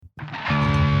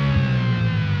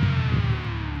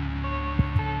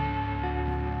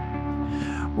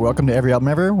Welcome to Every Album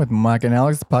Ever with Mike and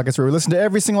Alex, the podcast where we listen to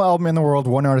every single album in the world,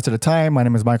 one artist at a time. My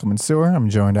name is Michael Mansour. I'm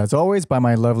joined, as always, by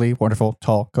my lovely, wonderful,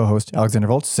 tall co-host, Alexander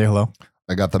Volts. Say hello.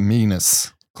 I got the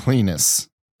meanest, cleanest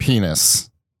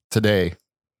penis. Today,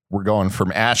 we're going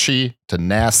from ashy to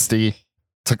nasty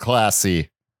to classy.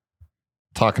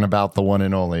 Talking about the one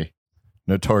and only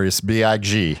Notorious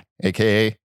B.I.G.,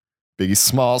 a.k.a. Biggie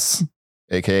Smalls,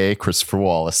 a.k.a. Christopher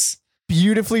Wallace.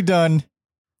 Beautifully done.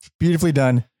 Beautifully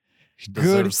done. He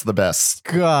deserves the best.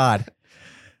 God.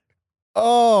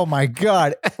 Oh, my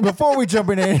God. Before we jump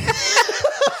in,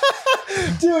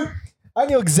 dude, I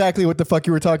knew exactly what the fuck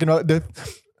you were talking about. The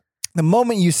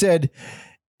moment you said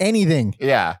anything,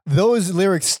 Yeah. those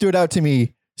lyrics stood out to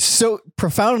me so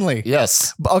profoundly.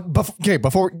 Yes. Okay,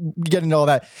 before we get into all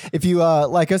that, if you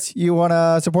like us, you want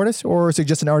to support us or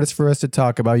suggest an artist for us to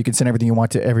talk about, you can send everything you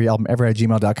want to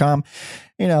everyalbumever@gmail.com.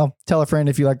 You know, tell a friend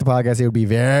if you like the podcast. It would be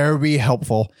very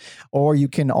helpful. Or you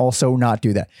can also not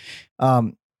do that.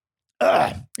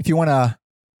 If you want to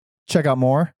check out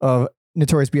more of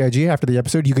Notorious B.I.G. after the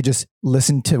episode, you could just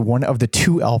listen to one of the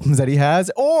 2 albums that he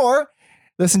has, or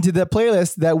listen to the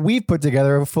playlist that we've put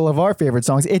together full of our favorite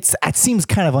songs. It seems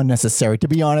kind of unnecessary, to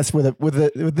be honest, with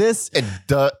this.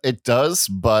 It does,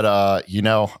 but you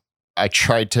know, I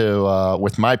tried to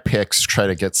with my picks try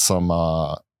to get some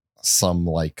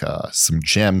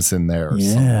gems in there.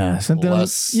 Or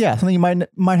something you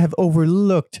might have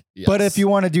overlooked. Yes. But if you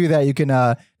want to do that, you can.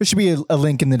 There should be a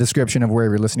link in the description of where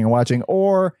you're listening and watching,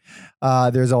 or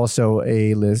there's also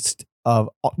a list of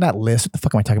not list. What the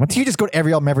fuck am I talking about? You just go to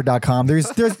everyalbumever.com. There's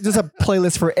a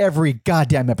playlist for every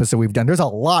goddamn episode we've done. There's a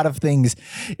lot of things.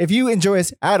 If you enjoy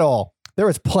us at all, there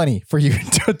is plenty for you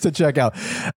to check out.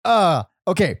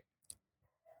 Okay.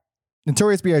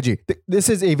 Notorious B.I.G. This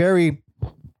is a very,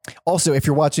 also, if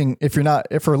you're watching,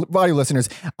 for audio listeners,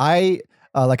 I,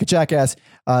 like a jackass,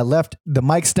 left the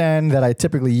mic stand that I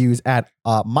typically use at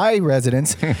my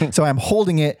residence. So I'm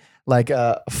holding it like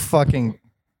a fucking,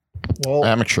 well,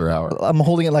 amateur hour. I'm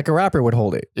holding it like a rapper would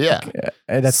hold it. Yeah.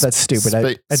 That's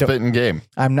stupid. Spitting game.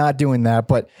 I'm not doing that,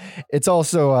 but it's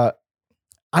also,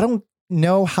 I don't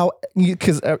know how,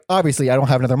 because obviously I don't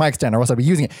have another mic stand or else I'd be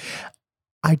using it.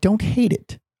 I don't hate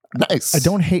it. Nice. I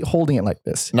don't hate holding it like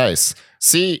this. Nice.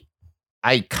 See,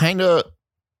 they're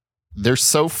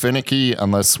so finicky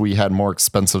unless we had more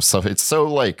expensive stuff. It's so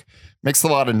makes a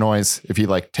lot of noise if you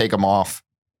take them off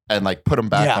and put them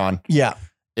back on. Yeah.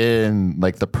 In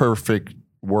the perfect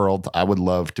world, I would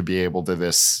love to be able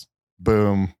to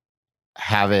boom,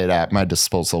 have it at my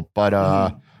disposal. But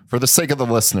for the sake of the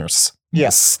listeners,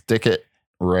 stick it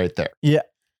right there. Yeah.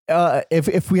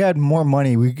 If we had more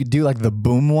money, we could do the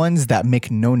boom ones that make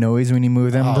no noise when you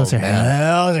move them. Those are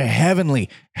heavenly.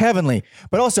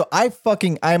 But also, I'm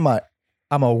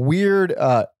a weird,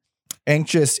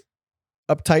 anxious,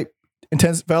 uptight,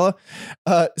 intense fella.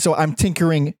 So I'm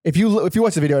tinkering. If you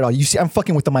watch the video at all, you see I'm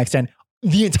fucking with the mic stand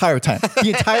the entire time.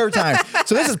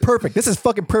 So this is perfect. This is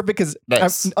fucking perfect because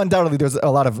nice. Undoubtedly there's a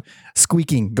lot of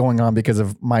squeaking going on because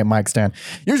of my mic stand.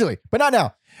 Usually, but not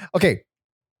now. Okay.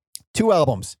 2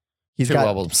 albums. He's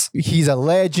a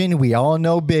legend. We all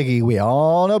know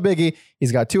Biggie.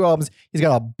 He's got 2 albums. He's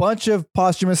got a bunch of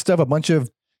posthumous stuff, a bunch of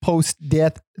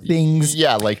post-death things.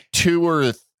 Yeah, 2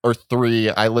 or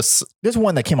 3. There's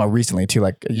one that came out recently too,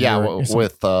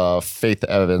 with Faith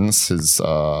Evans. His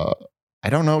I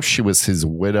don't know if she was his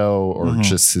widow or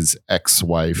just his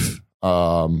ex-wife.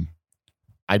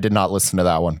 I did not listen to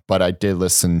that one, but I did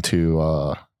listen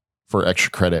to for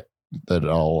extra credit that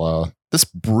I'll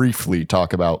just briefly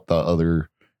talk about the other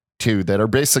 2 that are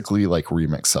basically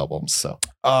remix albums. So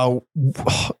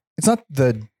it's not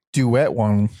the duet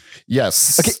one.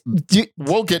 Yes. Okay.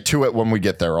 We'll get to it when we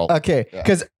get there. Okay.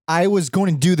 Because I was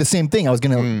going to do the same thing. I was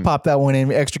going to pop that one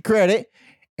in extra credit.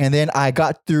 And then I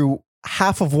got through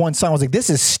half of one song. I was like, this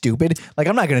is stupid.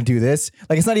 I'm not going to do this.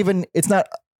 It's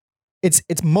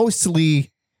mostly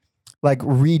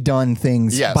redone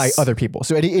things by other people.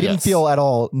 So it didn't feel at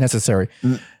all necessary.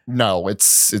 No,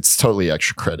 it's totally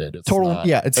extra credit. It's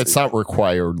not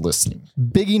required listening.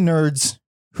 Biggie nerds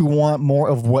who want more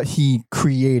of what he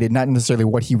created, not necessarily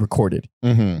what he recorded.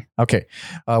 Mm-hmm. Okay.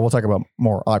 We'll talk about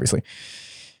more, obviously.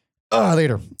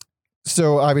 Later.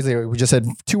 So, obviously, we just had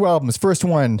 2 albums. First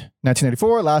one,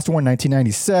 1994. Last one,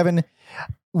 1997.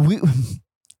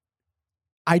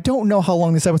 I don't know how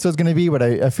long this episode is going to be, but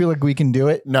I feel like we can do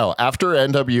it. No, after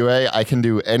NWA, I can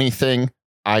do anything.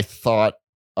 I thought,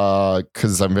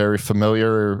 because I'm very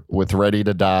familiar with Ready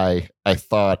to Die, I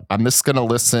thought I'm just going to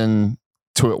listen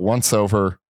to it once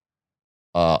over.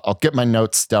 I'll get my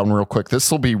notes down real quick.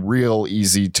 This will be real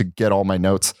easy to get all my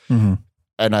notes. Mm-hmm.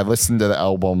 and I listened to the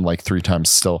album like 3 times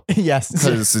still Yes.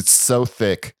 because it's so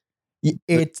thick.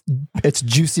 It's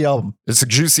juicy album. It's a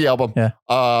juicy album. Yeah.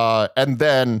 And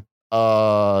then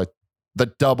the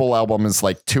double album is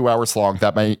like 2 hours long.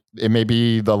 It may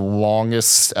be the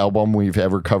longest album we've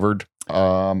ever covered.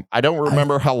 I don't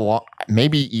remember how long.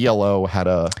 Maybe ELO had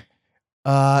a.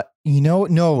 No.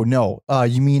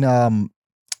 You mean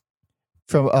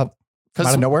from Out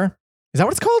of Nowhere? Is that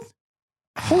what it's called?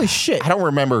 Holy shit! I don't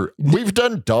remember. We've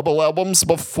done double albums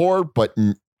before, but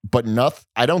nothing.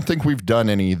 I don't think we've done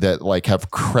any that like have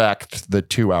cracked the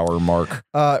 2 hour mark.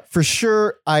 For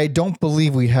sure, I don't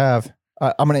believe we have.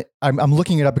 I'm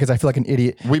looking it up because I feel like an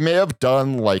idiot. We may have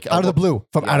done like Out of the Blue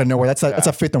from Out of Nowhere. That's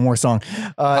a Faith No More song.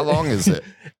 How long is it?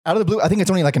 Out of the Blue. I think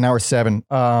it's only like an hour 7.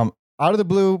 Out of the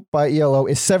Blue by ELO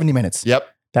is 70 minutes. Yep.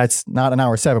 That's not an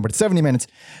hour 7, but it's 70 minutes.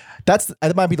 That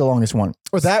might be the longest one,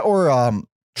 or that, or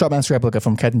Troutmaster Replica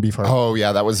from Cat and Beefheart. Oh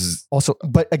yeah, that was also,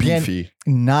 but again, beefy.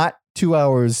 Not 2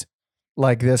 hours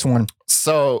like this one.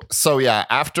 So yeah,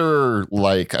 after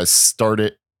like I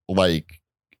started like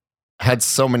had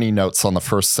so many notes on the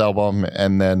first album,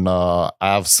 and then I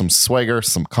have some swagger,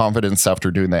 some confidence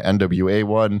after doing the NWA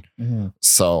one. Mm-hmm.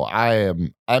 So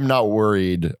I'm not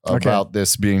worried about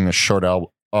this being a short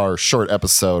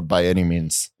episode by any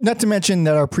means. Not to mention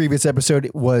that our previous episode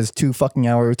was 2 fucking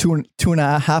hours,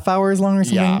 2.5 hours long or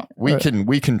something. Yeah,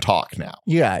 we can talk now.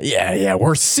 Yeah.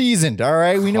 We're seasoned. All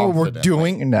right, we know what we're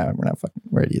doing. No, we're not fucking.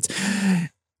 We're idiots.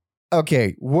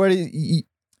 Okay,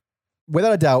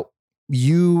 without a doubt,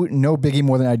 you know Biggie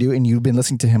more than I do, and you've been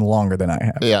listening to him longer than I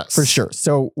have. Yes, for sure.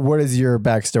 So, what is your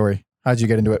backstory? How'd you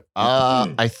get into it?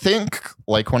 I think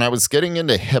like when I was getting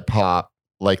into hip hop,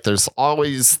 like there's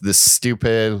always this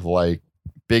stupid like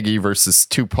Biggie versus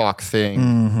Tupac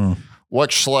thing,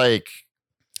 which like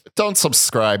don't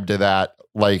subscribe to that.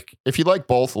 Like if you like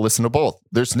both, listen to both.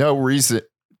 There's no reason,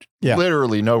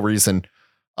 literally no reason.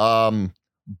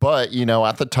 But you know,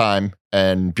 at the time,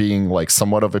 and being like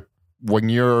somewhat of a, when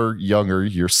you're younger,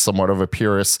 you're somewhat of a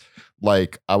purist.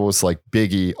 Like I was like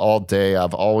Biggie all day.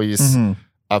 I've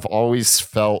always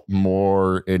felt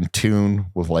more in tune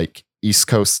with like East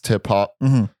Coast hip hop.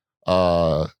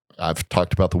 I've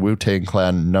talked about the Wu-Tang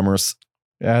Clan numerous,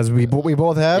 as we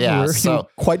both have. Yeah, we're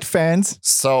quite fans.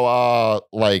 So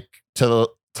like to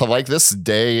like this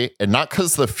day, and not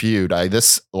because the feud. I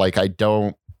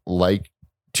don't like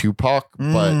Tupac,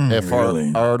 but if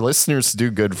really? our listeners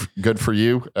do good for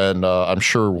you, and I'm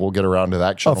sure we'll get around to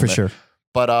that. Gentleman. Oh, for sure.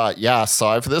 But so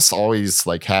I've always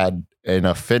like had an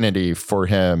affinity for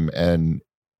him, and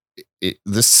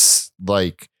this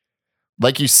like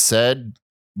you said,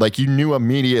 like you knew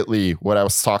immediately what I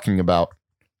was talking about.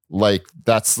 Like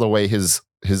that's the way his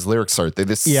lyrics are. They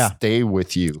just stay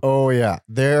with you. Oh yeah,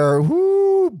 they're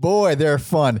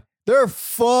fun. They're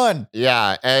fun.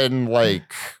 Yeah, and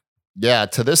like. Yeah,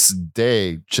 to this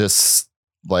day, just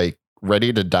like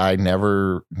Ready to Die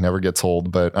never gets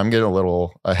old, but I'm getting a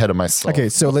little ahead of myself. Okay,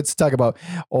 so let's talk about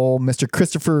Mr.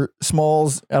 Christopher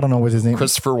Smalls. I don't know what his name is.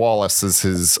 Christopher Wallace is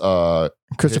his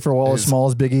Christopher Wallace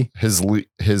Smalls Biggie.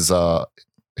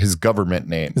 His government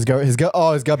name. His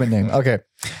government name. Okay.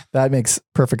 That makes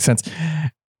perfect sense.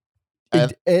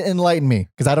 Enlighten me,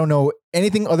 because I don't know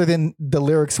anything other than the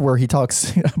lyrics where he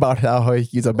talks about how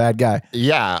he's a bad guy.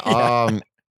 Yeah.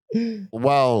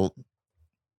 Well,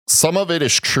 some of it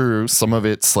is true. Some of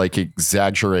it's like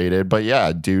exaggerated. But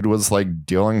yeah, dude was like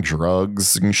dealing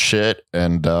drugs and shit,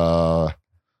 and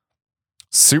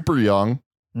super young.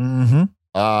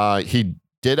 He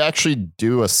did actually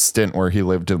do a stint where he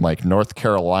lived in like North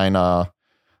Carolina.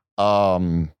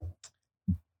 Damn,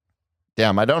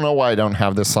 I don't know why I don't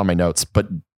have this on my notes, but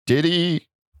Diddy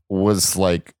was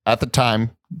like at the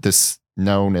time this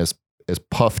known as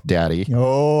Puff Daddy.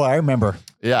 Oh, I remember.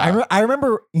 Yeah, I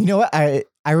remember. You know what? I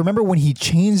remember when he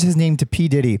changed his name to P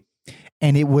Diddy,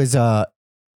 and it was. I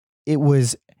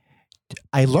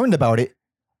learned about it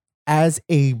as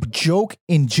a joke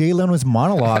in Jay Leno's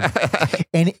monologue,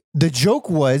 and the joke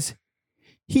was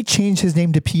he changed his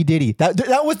name to P Diddy.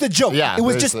 That was the joke. Yeah, it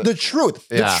was just the truth.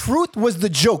 The truth was the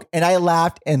joke, and I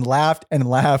laughed and laughed and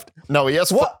laughed. No, he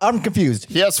has. I'm confused.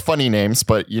 He has funny names,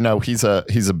 but you know he's a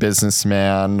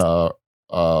businessman.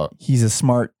 He's a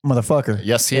smart motherfucker.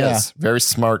 Yes, he is. Very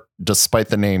smart, despite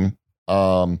the name.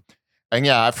 And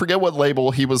yeah, I forget what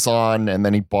label he was on, and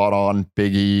then he bought on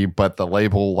Biggie, but the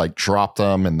label like dropped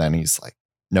him, and then he's like,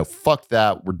 "No, fuck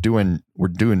that. We're doing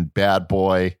Bad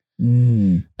Boy."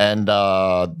 And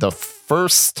the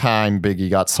first time Biggie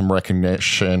got some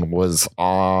recognition was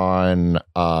on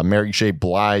Mary J.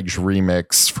 Blige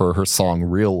remix for her song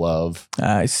 "Real Love."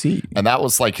 I see, and that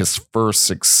was like his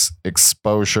first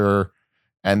exposure.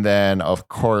 And then, of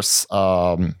course,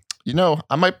 you know,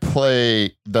 I might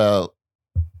play the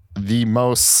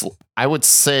most, I would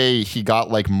say he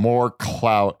got like more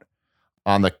clout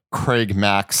on the Craig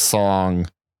Mack song,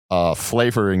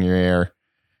 Flavor in Your Ear.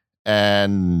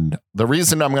 And the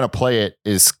reason I'm going to play it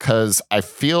is because I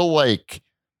feel like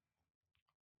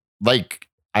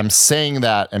I'm saying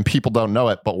that and people don't know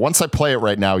it, but once I play it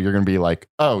right now, you're going to be like,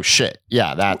 oh shit.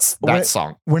 Yeah, that's that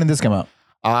song. When did this come out?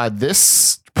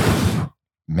 This,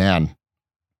 man,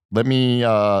 let me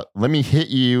hit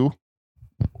you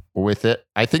with it.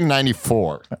 I think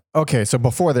 94. Okay, so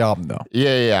before the album though.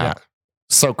 Yeah.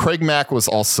 So Craig Mack was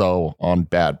also on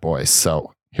Bad Boy.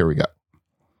 So here we go.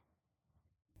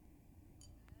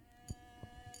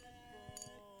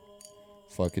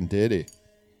 Fucking Diddy.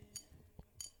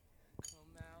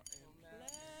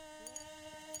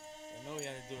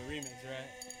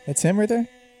 That's him right there?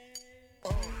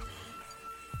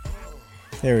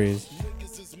 There he is.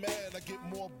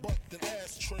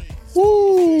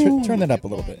 Woo! Turn that up a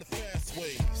little bit.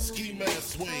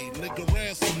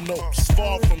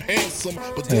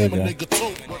 There we go.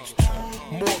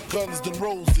 More guns than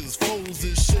roses, foes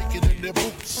is shaking in their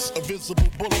boots. A visible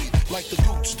bully, like the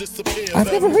gooch disappear.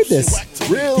 I've never heard this.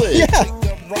 Really? Yeah.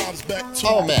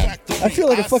 Oh man. I feel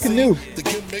like a fucking noob. The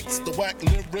gimmicks, the whack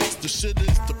lyrics, the shit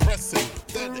is depressing,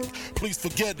 pathetic. Please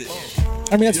forget it.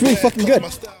 I mean, that's really fucking good.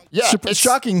 Yeah, Super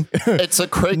shocking. It's a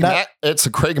Craig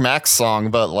Mack song,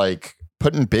 but like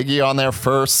putting Biggie on there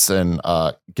first and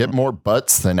get more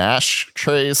butts than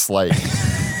ashtrays, like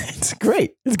It's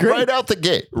great. It's great. right out the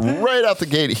gate. Right out the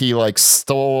gate, he like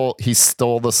stole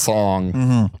the song.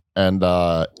 Mm-hmm.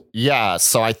 And yeah,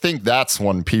 so I think that's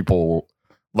when people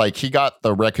like he got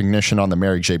the recognition on the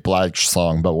Mary J. Blige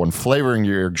song, but when Flavor in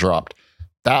Your Ear dropped,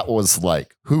 that was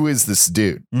like, who is this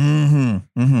dude?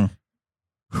 Mm-hmm. Mm-hmm.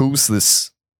 Who's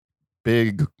this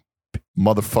big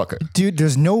motherfucker? Dude,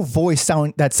 there's no voice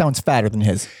that sounds fatter than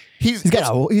his. He's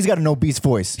got an obese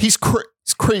voice. He's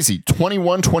crazy.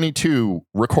 21, 22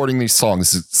 recording these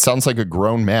songs. It sounds like a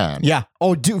grown man. Yeah.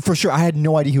 Oh, dude, for sure. I had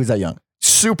no idea he was that young.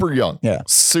 Super young. Yeah.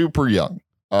 Super young.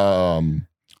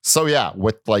 So yeah,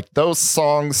 with like those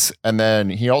songs, and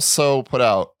then he also put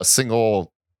out a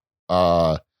single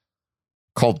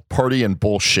called Party and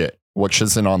Bullshit, which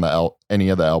isn't on any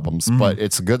of the albums, but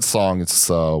it's a good song. It's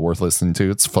worth listening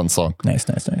to. It's a fun song. Nice.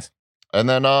 And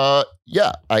then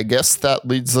yeah, I guess that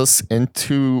leads us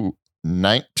into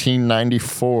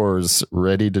 1994's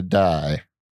Ready to Die.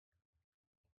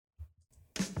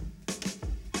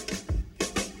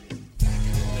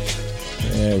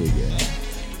 There we go.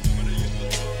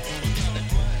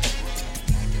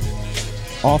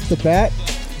 Off the bat,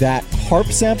 that harp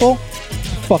sample.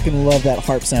 Fucking love that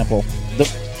harp sample.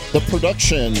 The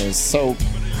production is so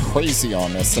crazy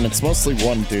on this, and it's mostly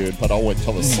one dude, but I'll wait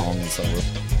till the song is over.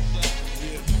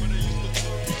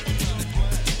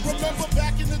 Remember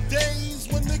back in the days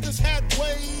when niggas had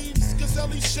waves,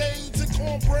 Gazelle shades and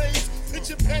corn braids,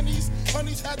 pitching pennies,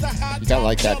 honeys had the hot. You got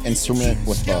like that instrument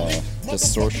with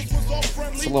distortion.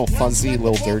 It's a little fuzzy, a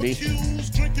little dirty.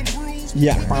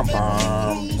 Yeah.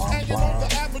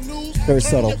 Very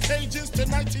subtle.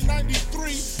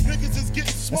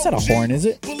 That's not a horn, is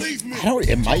it? I don't.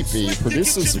 It might be.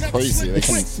 Producers are crazy. They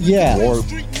can warp.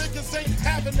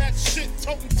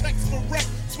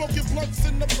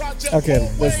 Okay,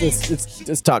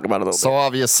 let's talk about it a little bit. So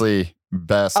obviously,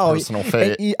 best personal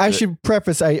favorite. I should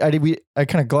preface. I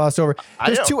kind of glossed over.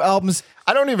 There's two albums.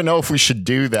 I don't even know if we should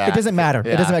do that. It doesn't matter.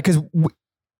 Yeah. It doesn't matter because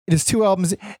it is two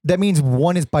albums. That means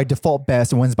one is by default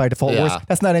best and one's by default worst.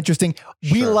 That's not interesting.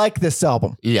 We like this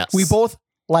album. Yes. We both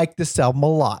like this album a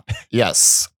lot.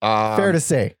 Yes. Fair to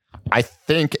say. I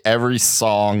think every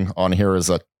song on here is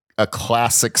a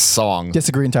classic song.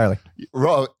 Disagree entirely.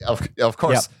 Of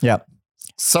course. Yeah.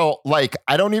 So, like,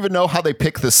 I don't even know how they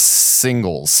pick the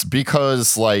singles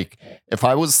because, like, if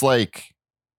I was like,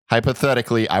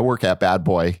 hypothetically, I work at Bad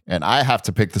Boy and I have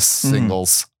to pick the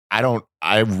singles.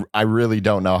 I really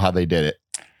don't know how they did it.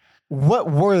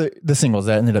 What were the singles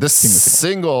that ended up? The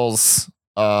singles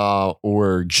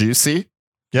were Juicy.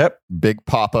 Yep. Big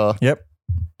Papa. Yep.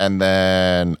 And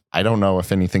then I don't know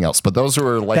if anything else, but those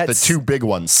were like the two big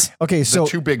ones. Okay, so the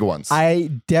two big ones. I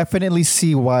definitely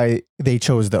see why they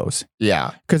chose those.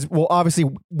 Yeah. Because, well, obviously,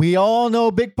 we all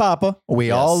know Big Papa. We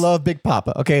all love Big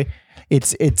Papa. Okay.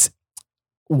 It's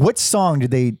what song did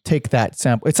they take that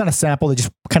sample? It's not a sample. They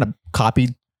just kind of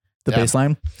copied the bass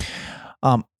line.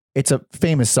 It's a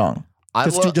famous song.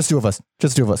 Just two of us.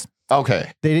 Just two of us.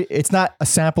 Okay. It's not a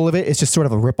sample of it. It's just sort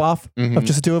of a ripoff of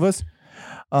just the two of us.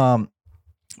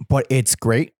 But it's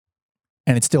great,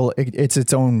 and it's still it's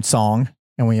its own song,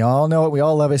 and we all know it. We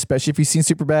all love it, especially if you've seen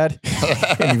Superbad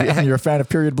and you're a fan of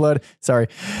Period Blood. Sorry.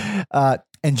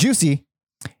 And Juicy,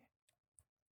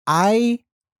 I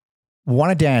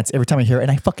want to dance every time I hear it,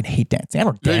 and I fucking hate dancing. I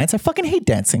don't dance. I fucking hate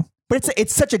dancing. But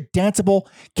it's such a danceable,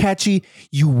 catchy.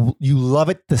 You love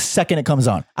it the second it comes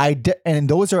on. And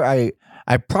those are I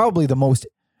probably the most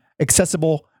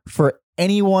accessible for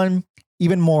anyone,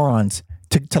 even morons,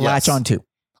 to latch onto.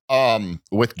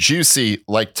 With Juicy,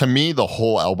 like to me, the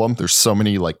whole album, there's so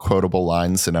many like quotable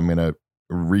lines, and I'm gonna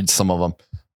read some of them.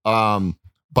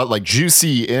 But like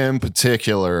Juicy in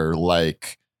particular,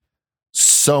 like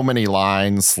so many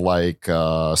lines, like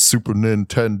Super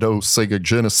Nintendo, Sega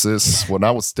Genesis. When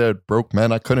I was dead broke,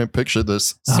 man, I couldn't picture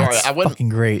this. Sorry, I went fucking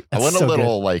great. I went so a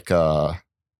little good. Like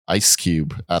Ice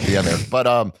Cube at the end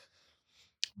there,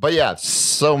 but yeah,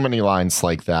 so many lines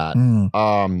like that.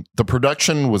 The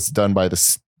production was done by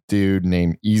this dude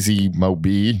named Easy Mo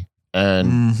B,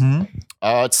 and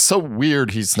it's so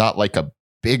weird he's not like a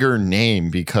bigger name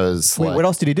because wait, what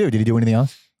else did he do? Did he do anything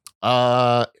else?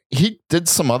 He did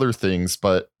some other things,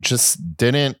 but just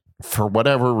didn't, for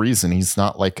whatever reason, he's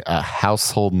not like a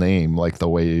household name like the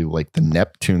way like the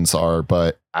Neptunes are.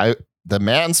 But the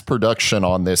man's production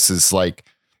on this is like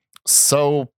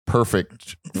so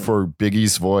perfect for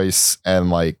Biggie's voice, and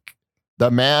like the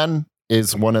man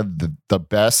is one of the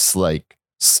best like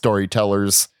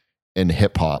storytellers in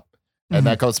hip hop. And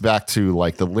that goes back to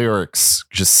like the lyrics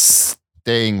just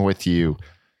staying with you,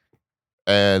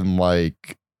 and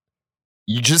like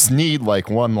you just need like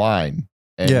one line,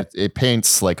 and it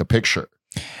paints like a picture.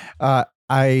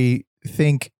 I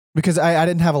think because I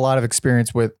didn't have a lot of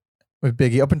experience with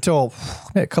Biggie up until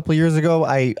a couple of years ago.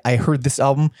 I heard this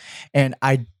album and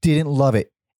I didn't love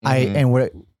it.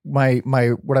 What I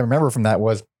remember from that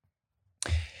was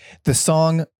the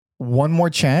song "One More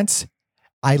Chance."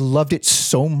 I loved it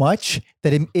so much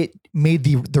that it made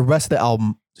the rest of the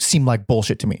album seem like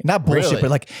bullshit to me. Not bullshit, Really?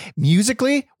 but like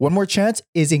musically, "One More Chance"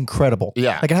 is incredible.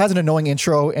 Yeah. Like it has an annoying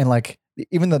intro, and like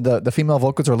even the female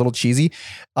vocals are a little cheesy.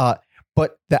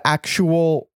 But the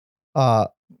actual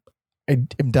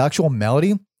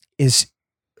melody is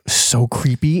so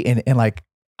creepy and like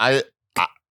I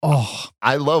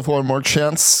love "One More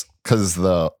Chance" because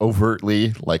the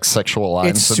overtly like sexual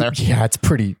lines in there. Yeah, it's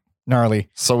pretty gnarly.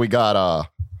 So we got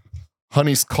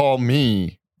 "Honeys Call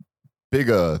Me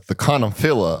Bigger, the condom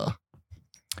filler.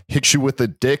 Hit you with the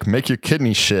dick, make your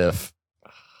kidney shift.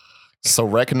 So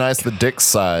recognize the dick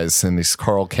size in these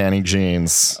Carl Canny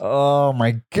jeans." Oh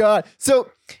my God.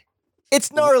 So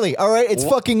it's gnarly. All right. It's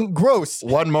fucking gross.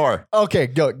 One more. Okay.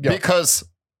 Go. Because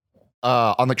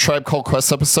on the Tribe Called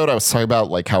Quest episode, I was talking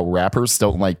about like how rappers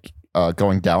don't like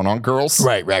going down on girls.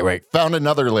 Right. Found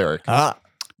another lyric.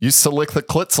 Used to lick the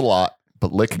clits a lot,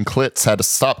 but licking clits had to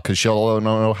stop because y'all don't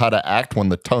know how to act when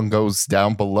the tongue goes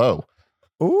down below.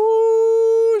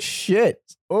 Ooh, shit.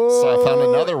 Oh. So I found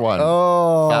another one.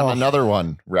 Oh. Found another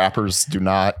one. Rappers do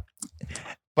not.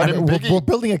 But I mean, we're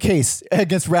building a case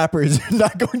against rappers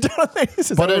not going down on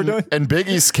things. But in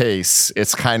Biggie's case,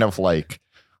 it's kind of like,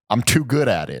 I'm too good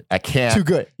at it. I can't. Too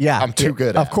good. Yeah. I'm too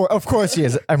good at it. Of course he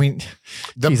is. I mean,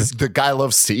 the guy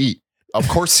loves to eat. Of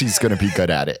course he's going to be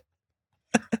good at it.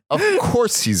 Of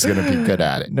course he's going to be good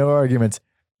at it. No arguments.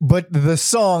 But the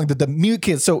song, the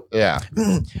music, so yeah.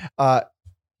 I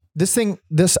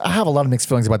have a lot of mixed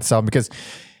feelings about this album because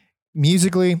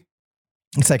musically,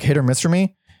 it's like hit or miss for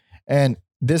me. And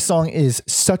this song is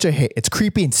such a hit. It's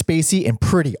creepy and spacey and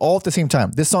pretty all at the same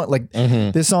time. This song,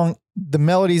 this song, the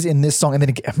melodies in this song, and then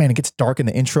it gets dark in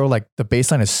the intro. Like the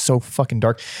bass line is so fucking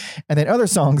dark. And then other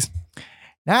songs,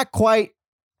 not quite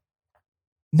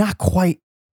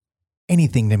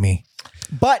anything to me.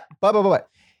 But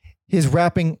his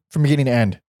rapping from beginning to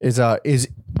end is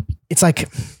it's like,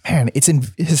 man,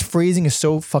 his phrasing is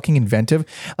so fucking inventive.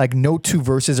 Like no two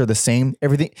verses are the same.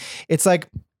 Everything. It's like,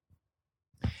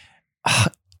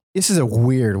 this is a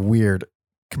weird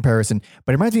comparison,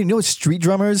 but it reminds me, street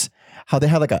drummers, how they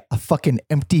have like a fucking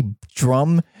empty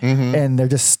drum and they're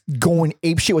just going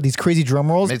ape shit with these crazy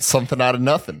drum rolls. Made something out of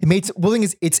nothing. The thing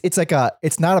is, it's like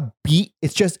it's not a beat.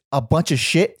 It's just a bunch of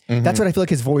shit. That's what I feel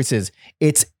like his voice is.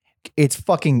 It's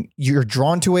fucking, you're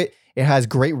drawn to it. It has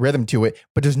great rhythm to it,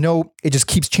 but it just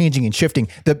keeps changing and shifting.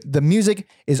 The music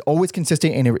is always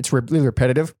consistent and it's really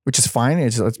repetitive, which is fine.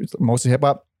 It's mostly hip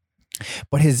hop,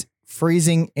 but his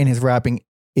phrasing and his rapping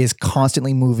is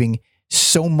constantly moving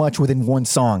so much within one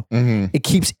song. It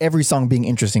keeps every song being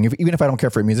interesting, even if I don't care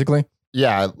for it musically.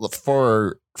 Yeah,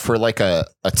 for like a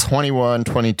 21,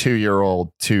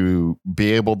 22-year-old to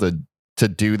be able to to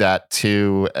do that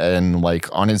too, and like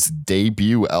on his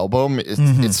debut album,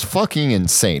 it's fucking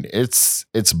insane. It's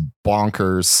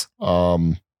bonkers.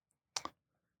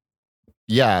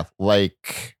 Yeah,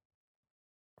 like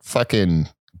fucking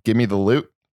give me the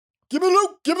loot. Give me the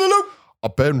loot. Give me the loot.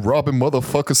 I've been robbing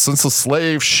motherfuckers since the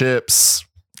slave ships.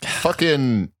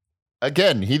 Fucking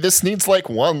again, this needs like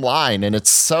one line, and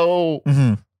it's so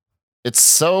like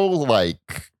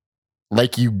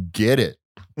you get it.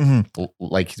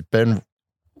 Like he's been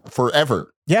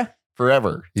forever. Yeah.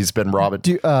 Forever. He's been robbing.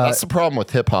 That's the problem with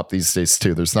hip hop these days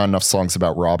too. There's not enough songs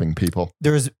about robbing people.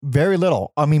 There's very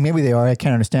little. I mean, maybe they are. I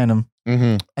can't understand them.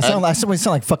 I sound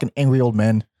like fucking angry old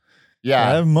men.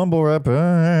 Yeah. I mumble rapper.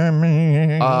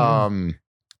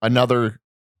 Another,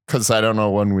 because I don't know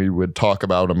when we would talk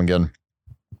about them again.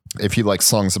 If you like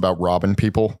songs about robbing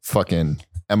people, fucking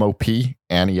MOP,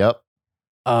 Annie Up.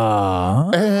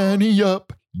 Annie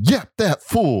Up. Yep, that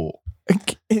fool.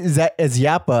 Is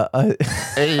Yappa?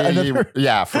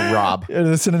 Yeah, for Rob.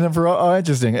 A synonym for Rob? Oh,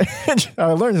 interesting.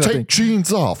 I learned something. Take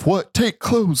jeans off. What? Take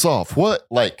clothes off. What?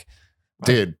 Like,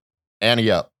 dude,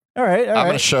 Annie Up. All right. I'm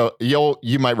gonna show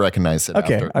you might recognize it.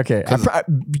 Okay.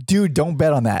 Dude, don't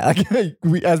bet on that. Like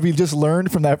as we just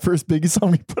learned from that first Biggie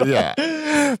song we put.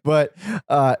 Yeah. But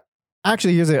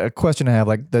actually, here's a question I have.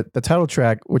 Like the title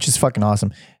track, which is fucking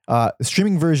awesome. The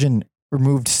streaming version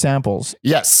removed samples.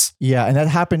 Yes. Yeah, and that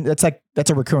happened. That's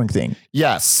a recurring thing.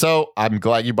 Yeah. So I'm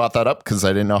glad you brought that up because I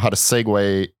didn't know how to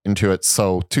segue into it.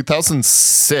 So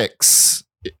 2006.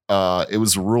 It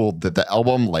was ruled that the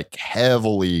album like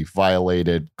heavily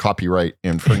violated copyright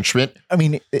infringement. I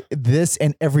mean, this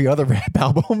and every other rap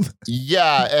album.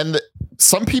 Yeah, and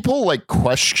some people like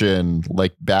question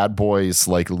like Bad Boy's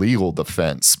like legal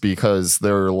defense because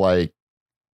they're like,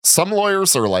 some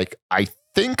lawyers are like, I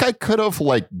think I could have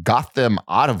like got them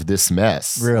out of this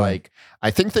mess. Really? Like,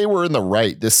 I think they were in the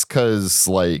right. This because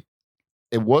like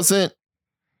it was kind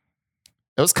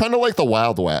of like the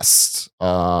Wild West.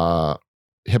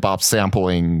 Hip hop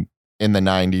sampling in the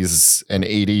 90s and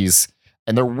 80s,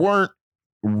 and there weren't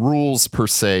rules per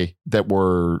se that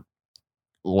were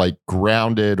like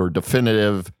grounded or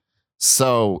definitive.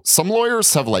 So some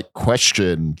lawyers have like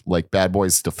questioned like Bad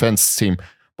Boy's defense team,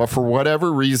 but for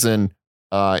whatever reason,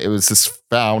 it was just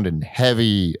found in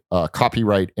heavy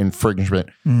copyright infringement.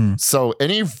 So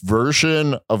any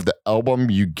version of the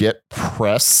album you get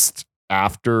pressed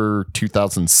after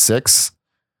 2006,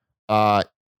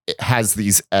 it has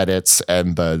these edits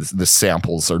and the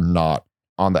samples are not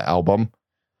on the album.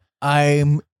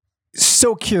 I'm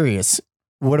so curious.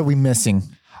 What are we missing?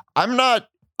 I'm not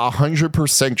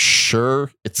 100%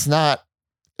 sure. It's not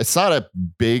a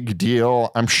big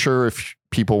deal. I'm sure if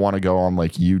people want to go on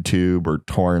like YouTube or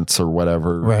torrents or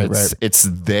whatever, it's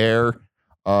there.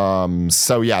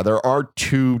 So yeah, there are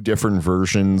two different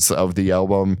versions of the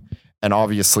album, and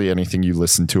obviously anything you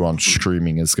listen to on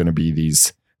streaming is going to be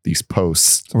these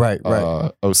post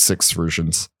 06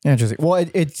 versions. Interesting. Well,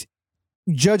 it's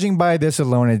judging by this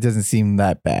alone, it doesn't seem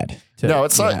that bad. No,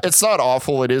 it's not. It's not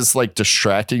awful. It is like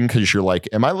distracting because you're like,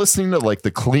 am I listening to like the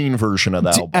clean version of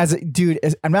the album?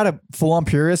 I'm not a full-on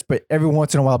purist, but every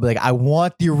once in a while, I'll be like, I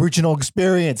want the original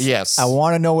experience. Yes, I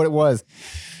want to know what it was.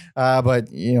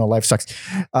 But you know, life sucks.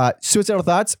 Suicidal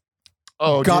Thoughts.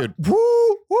 Oh, dude.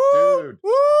 Dude.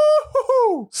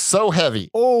 Woo, so heavy.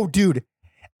 Oh, dude.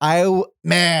 I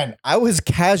was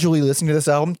casually listening to this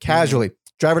album,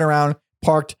 driving around,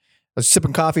 parked, I was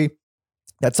sipping coffee.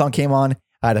 That song came on.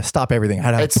 I had to stop everything. I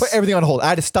had to put everything on hold. I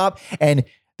had to stop. And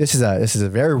this is a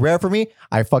very rare for me.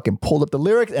 I fucking pulled up the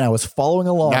lyrics and I was following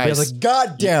along. Nice. I was like,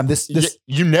 God damn, this.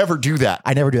 You never do that.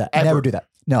 I never do that. Ever. I never do that.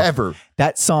 No. Ever.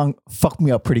 That song fucked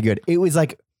me up pretty good. It was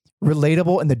like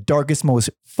relatable in the darkest, most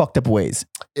fucked up ways.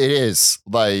 It is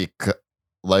like.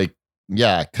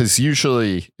 Yeah, because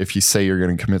usually if you say you're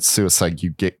going to commit suicide, you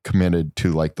get committed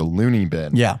to like the loony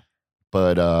bin. Yeah.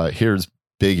 But here's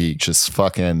Biggie just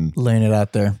fucking laying it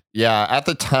out there. Yeah. At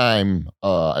the time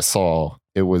I saw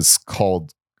it was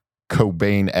called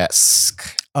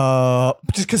Cobain-esque.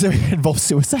 Just because it involves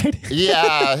suicide?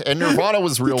 Yeah. And Nirvana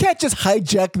was real. You can't just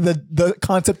hijack the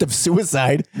concept of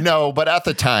suicide. No, but at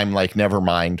the time, like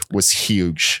Nevermind was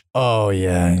huge. Oh,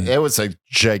 yeah. It was a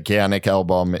gigantic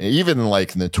album. Even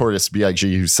like Notorious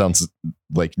B.I.G., who sounds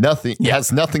like nothing,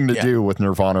 has nothing to do with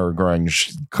Nirvana or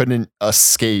grunge, couldn't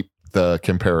escape the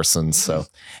comparisons. So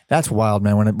that's wild,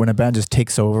 man. When a band just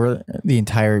takes over the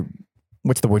entire,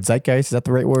 what's the word, zeitgeist? Is that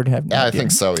the right word? I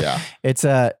think so, yeah. It's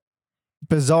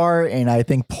bizarre and I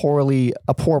think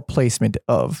a poor placement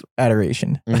of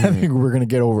Adoration. I think we're gonna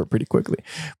get over it pretty quickly,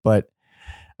 but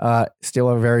still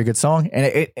a very good song.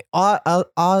 And I'm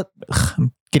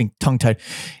getting tongue tied.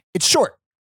 It's short.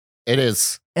 It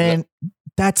is. And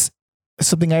that's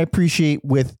something I appreciate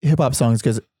with hip hop songs,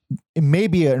 because it may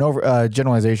be an over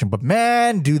generalization, but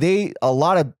man, a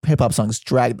lot of hip hop songs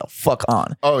drag the fuck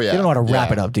on. Oh yeah. They don't know how to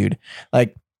wrap it up, dude.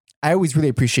 Like, I always really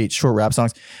appreciate short rap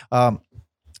songs.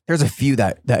 There's a few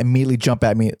that immediately jump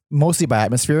at me, mostly by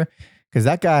Atmosphere, because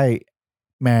that guy,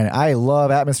 man, I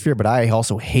love Atmosphere, but I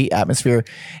also hate Atmosphere.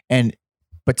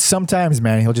 But sometimes,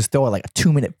 man, he'll just throw like a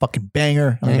 2-minute fucking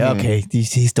banger. I'm like, okay,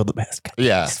 he's still the best. God,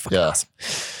 Yeah, he's fucking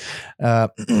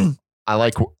awesome. I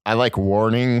like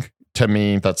Warning. To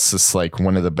me, that's just like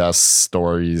one of the best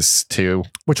stories too.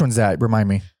 Which one's that? Remind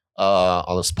me.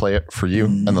 I'll just play it for you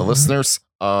and the listeners.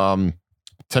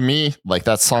 To me, like,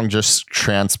 that song just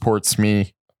transports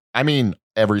me. I mean,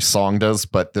 every song does,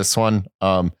 but this one,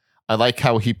 I like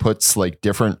how he puts like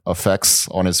different effects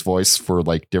on his voice for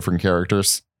like different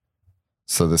characters.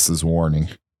 So this is Warning.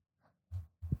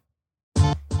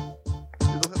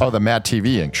 Oh, the Mad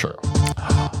TV intro.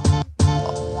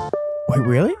 Wait,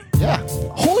 really? Yeah.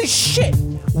 Holy shit!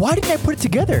 Why didn't I put it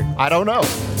together? I don't know.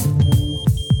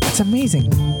 That's amazing.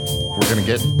 We're gonna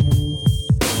get.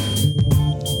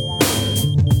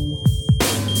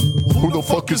 Who the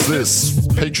fuck is this?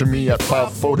 Paging me at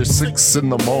 5:46 in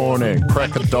the morning,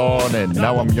 crack of dawn, and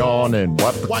now I'm yawning.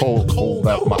 Wipe the cold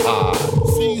out my eye.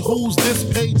 See who's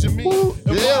this paging me?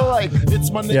 Yeah, like, It's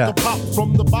my nigga Pop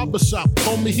from the barber shop.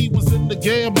 Told me he was in the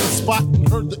gambling spot and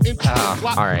heard the intro.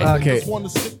 all right. Okay.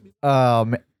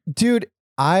 Dude,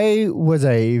 I was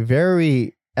a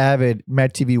very avid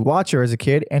Mad TV watcher as a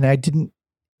kid, and it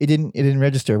didn't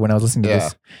register when I was listening to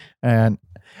this. And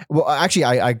well, actually,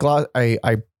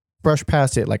 I brushed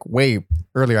past it like way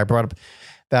earlier. I brought up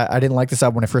that I didn't like this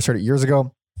album when I first heard it years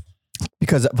ago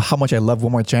because of how much I love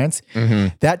One More Chance.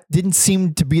 That didn't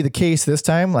seem to be the case this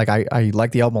time. Like, I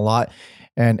like the album a lot,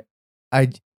 and I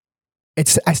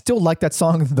still like that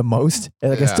song the most.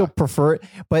 Like, I still prefer it,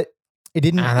 but it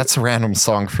didn't. That's a random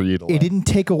song for you to like. It didn't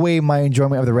take away my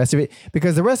enjoyment of the rest of it,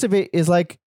 because the rest of it is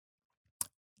like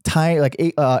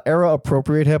era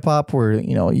appropriate hip hop, where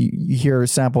you hear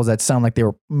samples that sound like they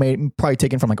were probably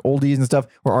taken from like oldies and stuff,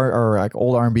 or like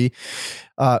old R&B.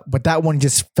 But that one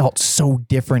just felt so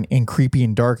different and creepy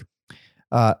and dark.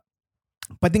 But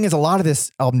the thing is, a lot of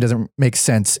this album doesn't make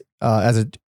sense as a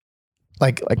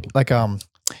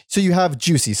so you have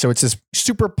Juicy, so it's this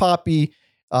super poppy,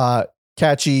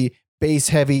 catchy, bass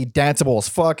heavy, danceable as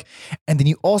fuck, and then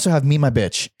you also have Me My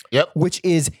Bitch, which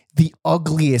is the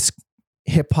ugliest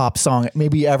hip hop song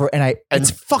maybe ever, and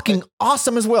it's fucking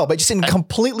awesome as well, but just in a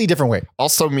completely different way.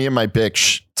 Also, Me and My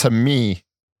Bitch, to me,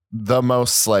 the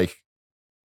most like,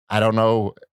 I don't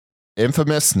know,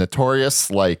 infamous,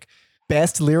 notorious, like,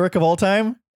 best lyric of all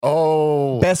time.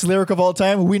 Best lyric of all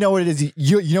time. We know what it is.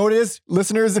 You know what it is,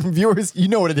 listeners and viewers. You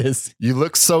know what it is. You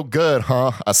look so good,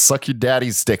 huh? I suck your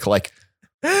daddy's dick. Like,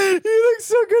 you look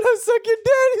so good. I suck your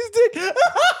daddy's dick.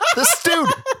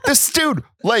 this dude,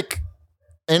 like,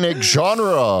 in a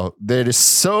genre that is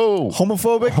so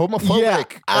homophobic, yeah,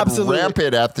 absolutely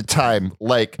rampant at the time.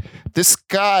 Like, this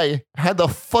guy had the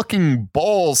fucking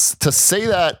balls to say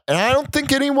that, and I don't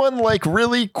think anyone like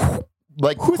really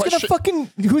like who's gonna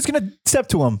step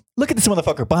to him? Look at this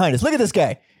motherfucker behind us. Look at this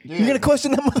guy. Dude. You're gonna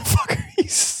question that motherfucker?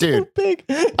 He's so big.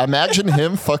 Imagine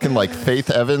him fucking like Faith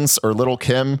Evans or Lil'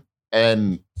 Kim,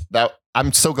 and that.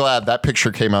 I'm so glad that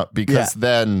picture came up, because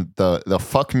then the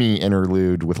Fuck Me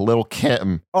interlude with Lil'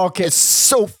 Kim, it's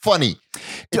so funny.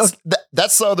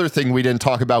 That's the other thing we didn't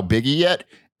talk about Biggie yet,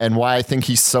 and why I think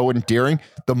he's so endearing.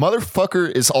 The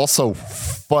motherfucker is also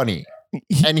funny,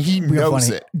 and he knows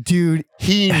it, dude.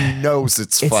 He knows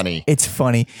it's funny. It's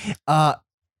funny. I'm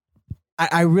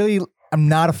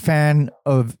not a fan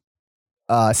of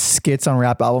skits on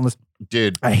rap albums.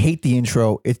 Dude, I hate the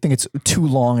intro. I think it's too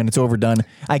long and it's overdone.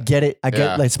 I get it. Like,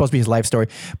 it's supposed to be his life story,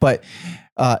 but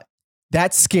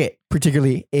that skit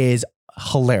particularly is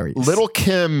hilarious. Lil'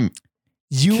 Kim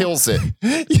kills it.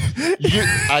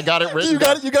 I got it written. You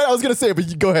got it. I was gonna say it,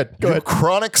 but go ahead. Go ahead.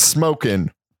 Chronic smoking,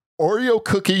 Oreo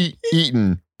cookie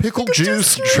eating, pickle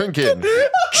juice drinking,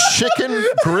 chicken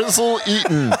grizzle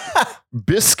eating,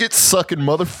 biscuit sucking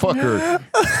motherfucker,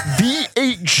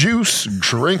 V8 juice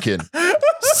drinking,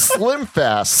 Slim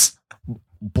Fast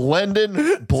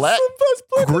blending, black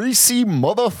greasy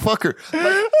motherfucker.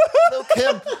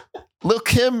 Like, Lil'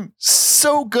 Kim,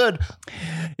 so good.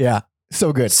 Yeah,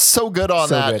 so good. So good on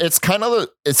that. Good. It's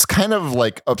kind of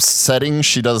like upsetting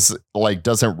she doesn't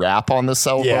rap on this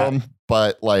album,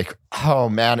 but like, oh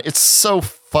man, it's so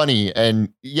funny.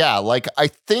 And yeah, like, I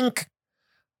think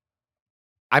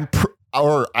I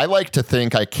like to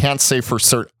think, I can't say for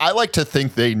certain, I like to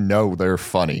think they know they're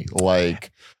funny.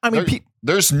 Like, I mean,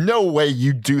 There's no way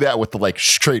you do that with the like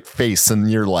straight face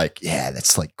and you're like, yeah,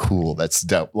 that's like cool. That's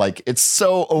dope. Like it's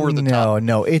so over the top.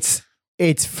 No, it's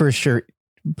for sure.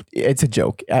 It's a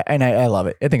joke. And I love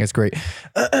it. I think it's great.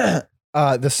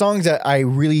 The songs that I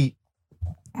really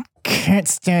can't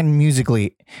stand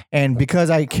musically, and because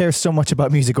I care so much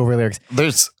about music over lyrics.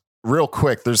 There's real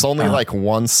quick. There's only like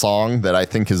one song that I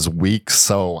think is weak.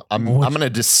 So I'm going to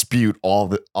dispute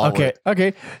all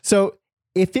Okay. So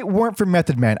if it weren't for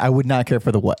Method Man, I would not care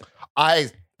for the what.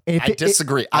 I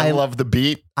disagree. I love the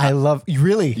beat. I love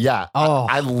really. Yeah. Oh,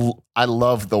 I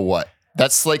love the what.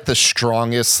 That's like the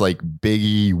strongest like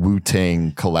Biggie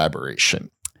Wu-Tang collaboration.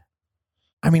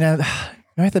 I mean,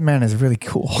 Method Man is really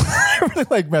cool. I really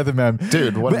like Method Man,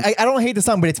 dude. I don't hate the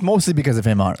song, but it's mostly because of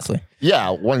him, honestly.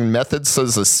 Yeah, when Method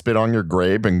says "a spit on your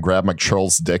grave" and grab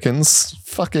Charles Dickens,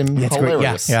 fucking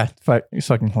hilarious. Yeah, it's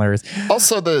fucking hilarious.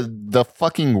 Also, the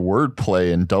fucking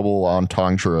wordplay and double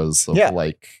entendres of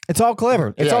like it's all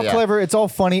clever. It's all clever. It's all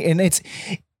funny, and it's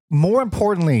more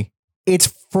importantly, it's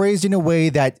phrased in a way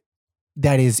that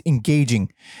is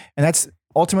engaging, and that's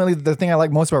ultimately the thing I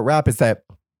like most about rap is that.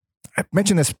 I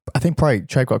mentioned this, I think probably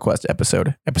Tribe Called Quest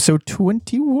episode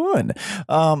 21.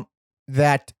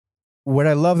 That what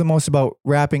I love the most about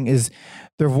rapping is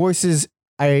their voices.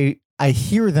 I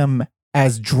hear them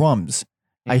as drums.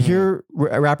 Mm-hmm. I hear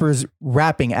rappers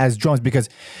rapping as drums because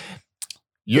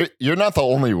you're not the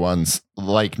only ones.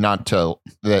 Like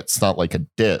that's not like a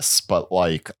diss, but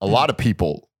like a lot of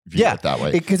people view it that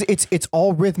way because it's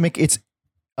all rhythmic.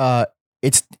 They're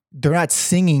not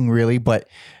singing really, but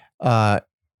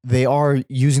they are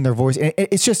using their voice, and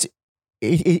it's just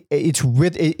it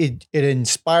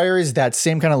inspires that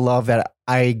same kind of love that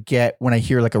I get when I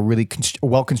hear like a really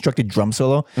well constructed drum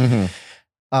solo.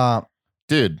 Mm-hmm.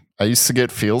 Dude, I used to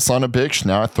get feels on a bitch.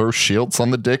 Now I throw shields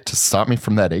on the dick to stop me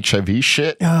from that HIV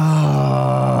shit.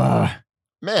 Man,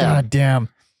 God damn!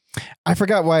 I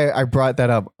forgot why I brought that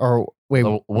up. Or wait,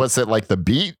 was it like the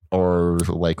beat or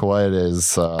like what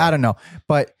is? I don't know,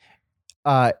 but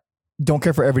don't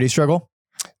care for Everyday Struggle.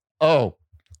 Oh,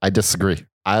 I disagree.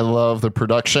 I love the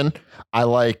production.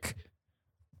 I've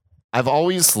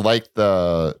always liked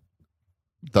the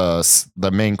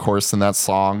main chorus in that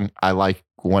song. I like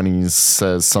when he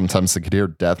says, sometimes I could hear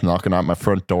death knocking on my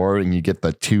front door, and you get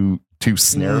the two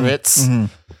snare hits.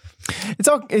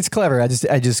 Mm-hmm. It's clever.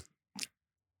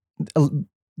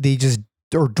 They just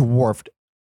are dwarfed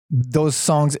those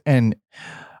songs. And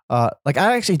like,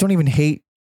 I actually don't even hate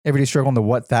Everyday Struggle on the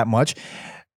what that much.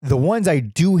 The ones I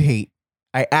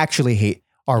actually hate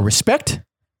are Respect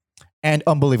and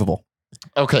Unbelievable.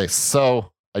 Okay,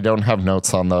 so I don't have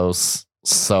notes on those,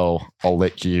 so I'll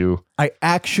let you. I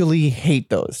actually hate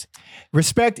those.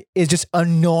 Respect is just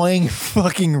annoying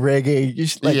fucking reggae.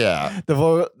 Just like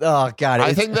oh god.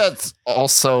 I think that's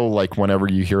also like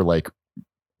whenever you hear like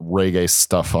reggae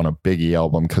stuff on a Biggie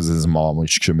album because his mom was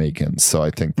Jamaican, so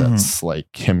I think that's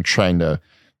like him trying to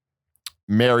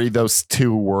marry those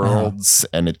two worlds,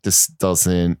 and it just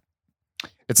doesn't.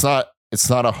 It's not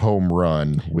a home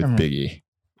run with Biggie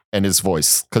and his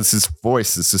voice, because his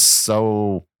voice is just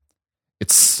so.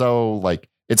 It's so like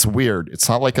it's weird. It's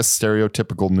not like a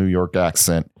stereotypical New York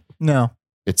accent. No,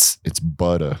 it's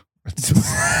butter.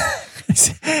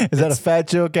 Is that a fat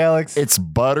joke, Alex? It's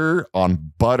butter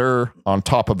on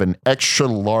top of an extra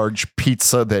large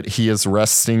pizza that he is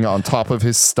resting on top of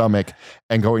his stomach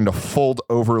and going to fold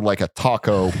over like a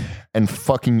taco and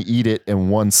fucking eat it in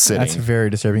one sitting. That's a very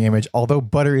disturbing image. Although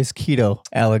butter is keto,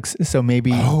 Alex, so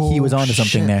maybe he was onto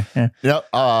something there. Yeah.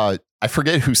 I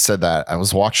forget who said that. I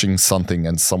was watching something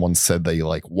and someone said they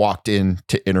like walked in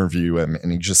to interview him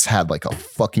and he just had like a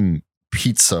fucking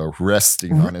pizza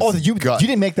resting on his gut. You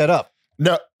didn't make that up.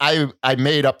 No, I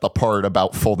made up the part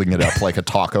about folding it up like a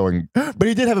taco, and but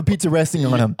he did have a pizza resting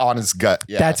on him, on his gut.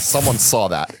 Yeah, someone saw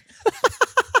that.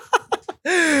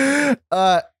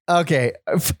 Okay,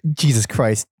 Jesus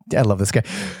Christ, I love this guy.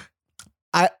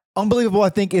 Unbelievable, I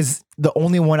think, is the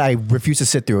only one I refuse to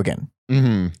sit through again.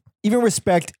 Mm-hmm. Even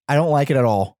Respect, I don't like it at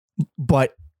all,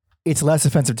 but it's less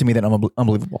offensive to me than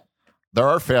Unbelievable. There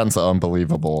are fans of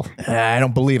Unbelievable. I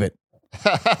don't believe it.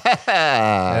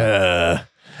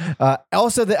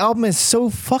 Also, the album is so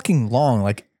fucking long,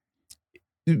 like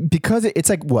because it's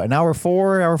like what, an hour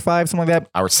 4, hour 5, something like that.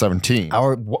 Hour 17.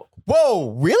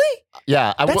 Whoa, really?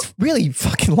 Yeah, that's really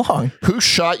fucking long. Who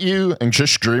Shot You and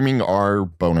Just Dreaming are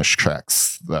bonus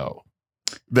tracks though.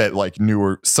 That like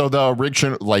newer. So the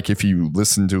original, like if you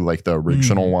listen to like the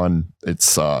original one,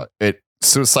 it's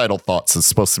Suicidal Thoughts is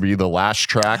supposed to be the last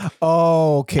track.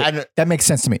 Oh, okay, and that makes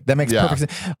sense to me. That makes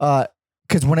perfect sense.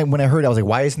 Because when I heard it, I was like,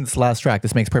 why isn't this the last track?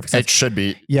 This makes perfect sense. It should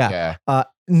be. Yeah.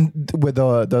 With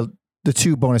the the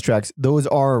two bonus tracks, those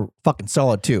are fucking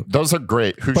solid too. Those are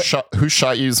great. Who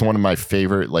Shot You is one of my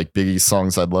favorite like Biggie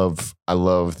songs. I love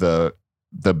the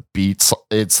beats.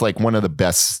 It's like one of the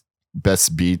best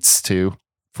beats too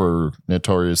for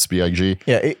Notorious B.I.G.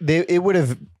 Yeah, it would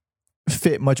have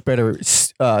fit much better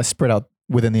spread out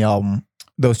within the album.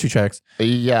 Those two tracks.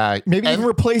 Yeah, maybe even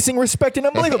replacing Respect and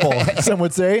Unbelievable. Some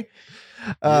would say.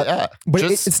 Yeah, but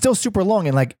it's still super long,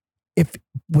 and like if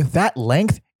with that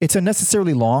length, it's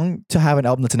unnecessarily long to have an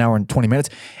album that's an hour and 20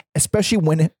 minutes, especially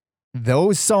when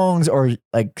those songs are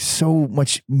like so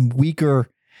much weaker,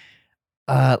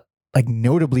 like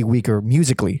notably weaker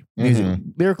musically.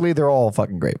 Lyrically, they're all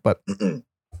fucking great, but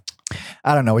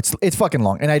I don't know. It's fucking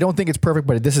long, and I don't think it's perfect,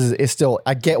 but it's still.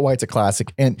 I get why it's a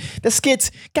classic. And the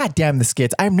skits, goddamn the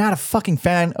skits. I'm not a fucking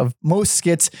fan of most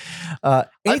skits.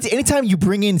 Anytime you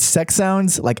bring in sex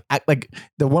sounds, like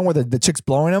the one where the chick's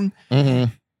blowing them,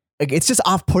 like it's just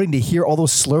off-putting to hear all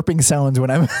those slurping sounds when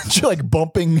I'm like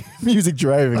bumping music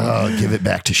driving. Oh, give it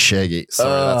back to Shaggy.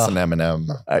 Sorry, that's an Eminem.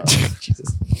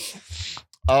 Jesus.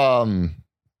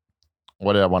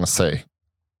 What did I want to say?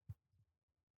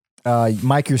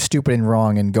 Mike, you're stupid and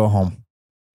wrong, and go home.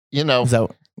 You know, Is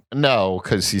that, no,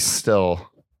 because you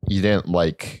didn't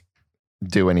like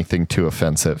do anything too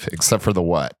offensive, except for the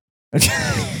what?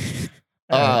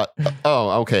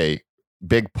 Okay.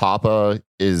 Big Papa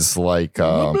is like when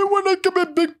I come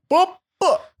in, Big Papa.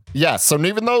 Yeah, so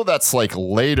even though that's like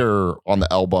later on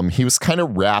the album, he was kind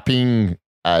of rapping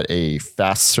at a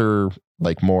faster,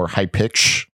 like more high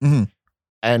pitch.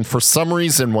 And for some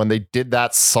reason, when they did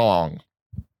that song,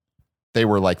 they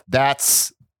were like,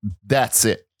 that's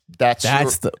it. That's your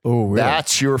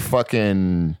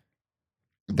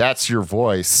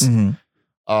voice.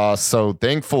 So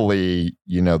thankfully,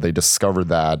 they discovered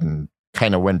that and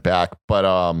kind of went back. But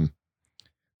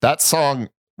that song,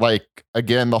 like,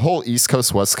 again, the whole East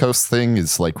Coast, West Coast thing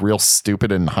is like real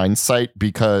stupid in hindsight,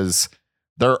 because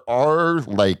there are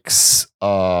like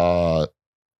Snoop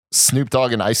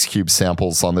Dogg and Ice Cube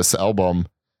samples on this album.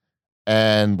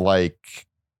 And like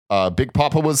Big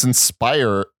Papa was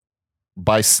inspired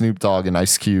by Snoop Dogg and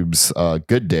Ice Cube's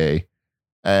Good Day.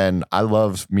 And I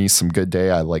love me some Good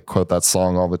Day. I like quote that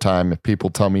song all the time. If people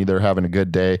tell me they're having a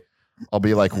good day, I'll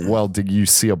be like, well, did you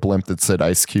see a blimp that said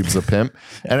Ice Cube's a pimp?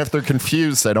 And if they're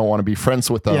confused, I don't want to be friends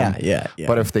with them. Yeah.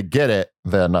 But if they get it,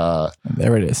 then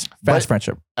there it is. Fast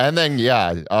friendship. And then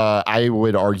I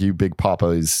would argue Big Papa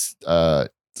is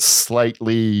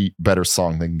slightly better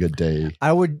song than Good Day.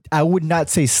 I would not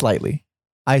say slightly.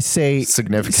 I say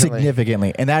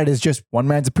significantly. And that is just one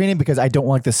man's opinion, because I don't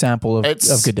like the sample of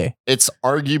Good Day. It's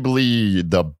arguably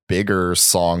the bigger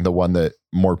song, the one that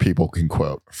more people can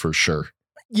quote for sure.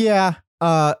 Yeah.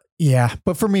 But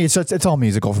for me, it's all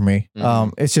musical for me.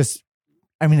 It's just,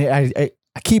 I mean, I'm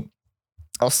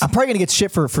probably going to get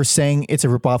shit for saying it's a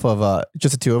ripoff of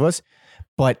Just the Two of Us,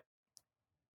 but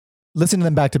listen to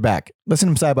them back to back. Listen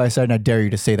to them side by side, and I dare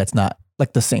you to say that's not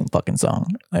like the same fucking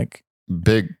song. Like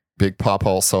Big Papa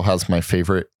also has my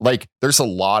favorite. Like, there's a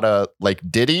lot of like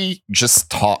Diddy just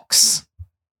talks.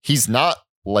 He's not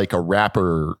like a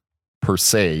rapper per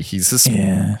se. He's just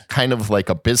kind of like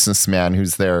a businessman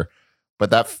who's there. But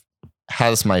that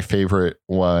has my favorite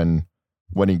one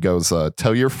when he goes,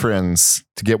 tell your friends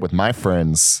to get with my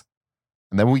friends,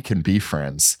 and then we can be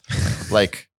friends.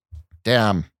 Like,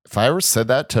 damn, if I ever said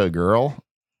that to a girl,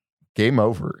 game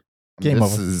over.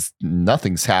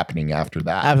 Nothing's happening after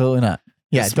that. Absolutely not.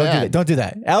 Yeah, don't do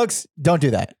that. Alex, don't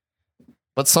do that.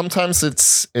 But sometimes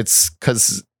it's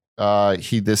because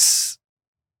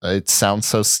it sounds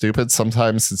so stupid.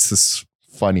 Sometimes it's just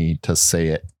funny to say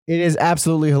it. It is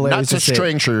absolutely hilarious. Not to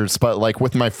strangers, but like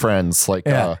with my friends, like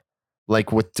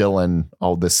with Dylan.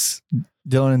 All this.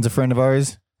 Dylan's a friend of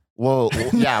ours. Well,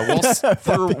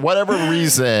 for whatever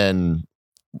reason,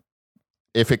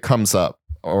 if it comes up,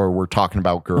 or we're talking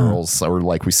about girls, or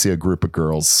like we see a group of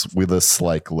girls, we just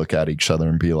like look at each other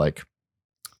and be like,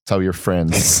 tell your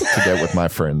friends to get with my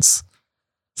friends.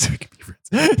 So we can be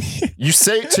friends. You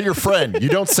say it to your friend. You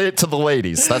don't say it to the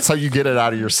ladies. That's how you get it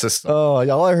out of your system. Oh,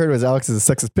 all I heard was Alex is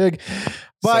a sexist pig.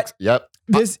 But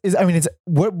this is, I mean, it's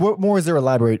what more is there to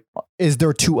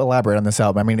elaborate on this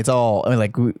album? I mean, it's all, I mean,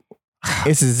 like,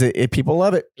 this is it. People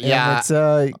love it. Yeah.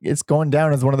 And it's going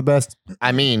down as one of the best.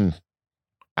 I mean,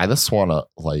 I just want to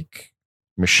like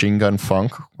Machine Gun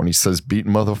Funk when he says beat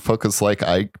motherfuckers like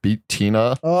Ike beat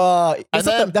Tina.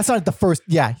 That's not the first.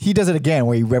 Yeah, he does it again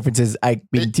where he references Ike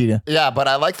beating Tina. Yeah, but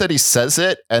I like that he says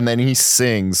it and then he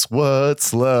sings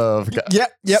 "What's Love."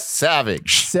 Yep.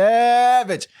 Savage.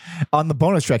 On the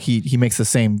bonus track, he makes the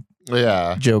same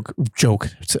joke.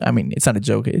 I mean, it's not a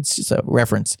joke. It's just a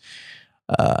reference.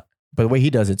 But the way he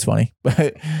does it's funny.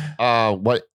 But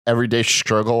What Everyday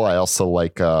Struggle? I also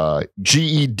like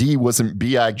GED wasn't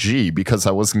BIG because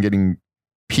I wasn't getting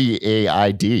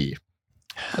PAID.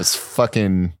 That's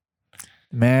fucking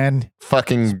poet.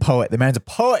 The man's a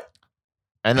poet.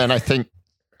 And then I think,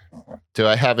 do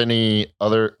I have any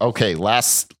other? Okay,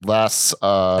 last one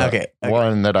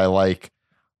that I like.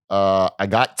 I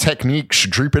got Techniques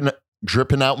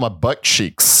dripping out my butt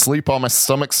cheeks. Sleep on my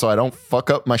stomach so I don't fuck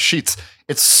up my sheets.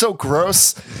 It's so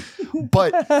gross,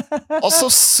 but also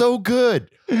so good.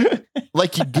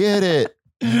 Like, you get it.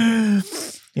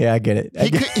 Yeah, I get it.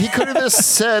 He could have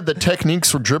just said the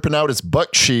Techniques were dripping out his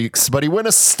butt cheeks, but he went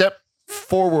a step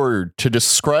forward to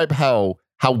describe how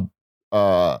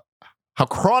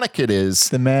chronic it is.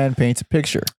 The man paints a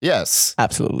picture. Yes.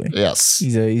 Absolutely. Yes.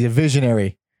 He's a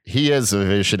visionary. He is a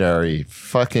visionary.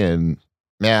 Fucking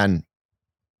man.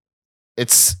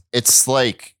 It's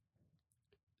like,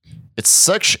 it's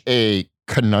such a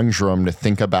conundrum to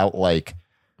think about. Like,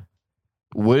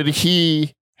 would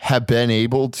he have been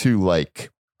able to like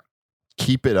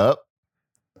keep it up,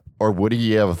 or would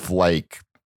he have like?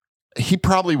 He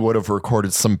probably would have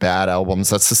recorded some bad albums.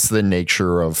 That's just the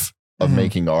nature of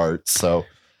making art. So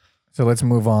let's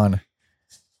move on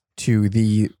to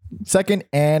the second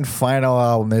and final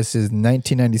album. This is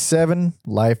 1997,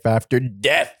 Life After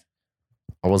Death.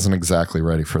 I wasn't exactly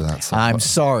ready for that. So I'm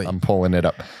sorry. I'm pulling it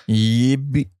up.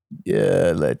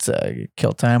 Let's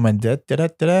kill time and All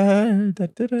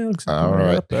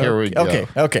right, here we go.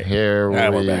 Okay. Here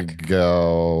we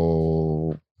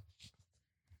go.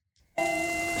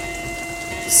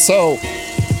 So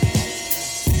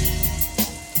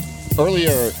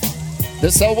earlier,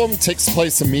 this album takes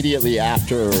place immediately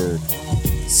after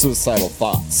Suicidal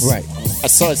Thoughts. Right.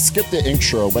 So I skipped the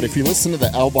intro, but if you listen to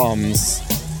the albums,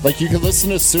 like, you can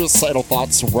listen to Suicidal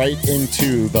Thoughts right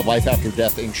into the Life After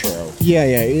Death intro. Yeah.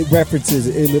 It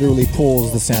literally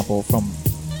pulls the sample from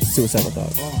Suicidal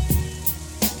Thoughts.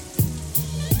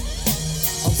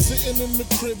 I'm sitting in the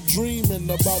crib dreaming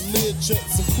about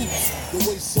Learjets and coops, the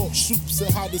way Salt shoots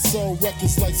and how they sell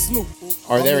records like Snoop.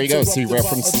 Oh, there you go. So he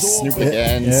references Snoop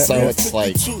again. Yeah. So it's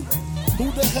like,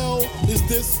 who the hell is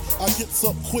this? I gets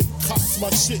up quick, cocks my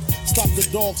shit, stop the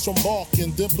dogs from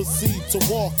barking, then proceed to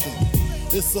walking.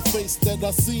 It's a face that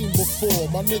I seen before.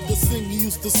 My nigga sing, he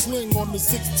used to sling on the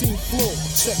 16th floor.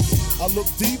 Check it. I look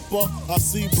deeper, I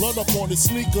see blood up on his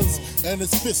sneakers, and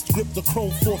his fist gripped the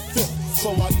chrome 4/5.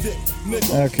 So I dip,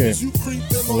 nigga. Okay. Is you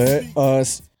creeping on Let me?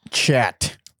 us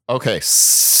chat. okay,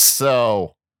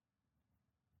 so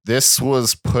this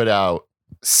was put out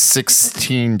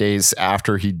 16 days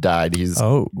after he died. He's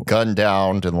gunned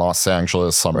down in Los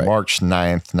Angeles on March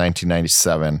 9th,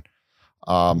 1997.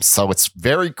 So it's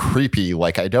very creepy.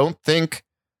 Like, I don't think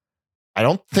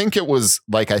it was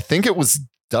like, I think it was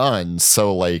done.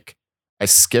 So like, I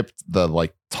skipped the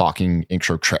like talking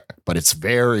intro track, but it's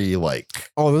very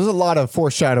like, there's a lot of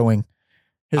foreshadowing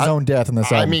his own death in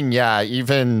this album. I mean, yeah,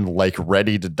 even like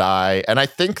Ready to Die. And I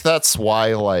think that's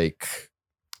why like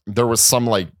there was some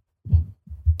like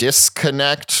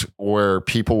disconnect where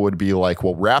people would be like,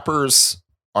 well, rappers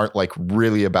aren't like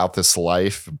really about this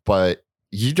life, but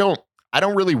I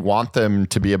don't really want them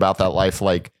to be about that life.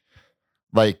 Like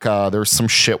there's some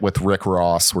shit with Rick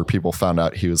Ross where people found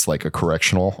out he was like a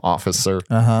correctional officer.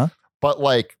 But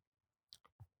like,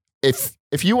 if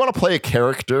you want to play a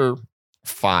character,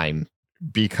 fine,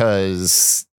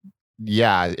 because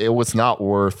yeah, it was not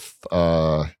worth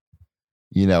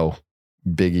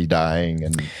Biggie dying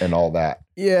and all that.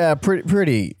 Yeah,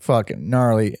 pretty fucking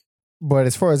gnarly. But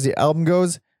as far as the album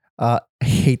goes, I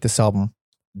hate this album.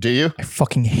 Do you? I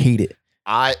fucking hate it.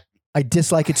 I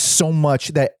dislike it so much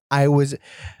that I was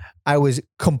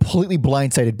completely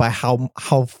blindsided by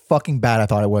how fucking bad I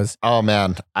thought it was. Oh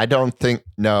man, I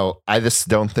just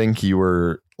don't think you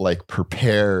were like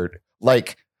prepared.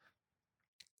 Like,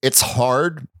 it's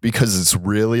hard because it's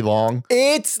really long.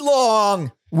 It's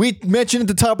long. We mentioned at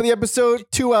the top of the episode,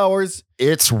 2 hours.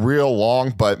 It's real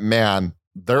long, but man,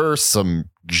 there are some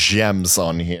gems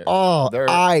on here.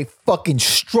 I fucking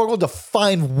struggled to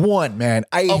find one, man.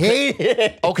 I hate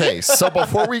it. Okay, so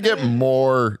before we get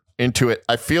more into it,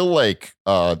 I feel like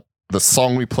the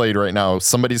song we played right now,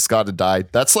 Somebody's Gotta Die,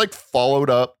 that's like followed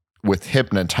up with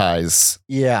Hypnotize.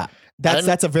 Yeah,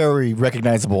 that's a very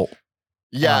recognizable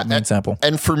main sample.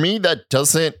 And for me,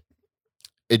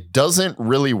 it doesn't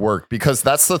really work because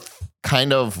that's the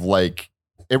kind of like,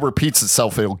 it repeats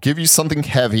itself. It'll give you something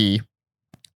heavy,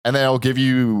 and then I'll give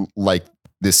you like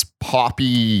this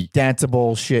poppy,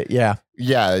 danceable shit. Yeah.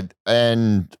 Yeah.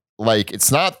 And like, it's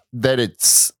not that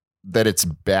it's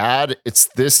bad. It's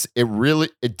this,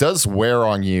 it does wear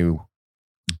on you,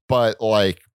 but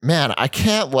like man, I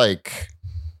can't like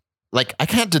I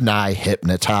can't deny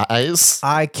Hypnotize.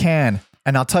 I can,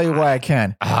 and I'll tell you why I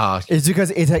can. It's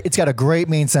because it's got a great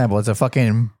main sample. It's a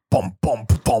fucking boom, boom,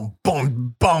 boom,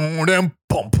 boom, boom, boom,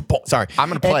 boom, boom. Sorry, I'm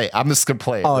just gonna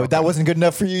play it. Oh, that wasn't good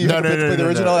enough for you? No, play the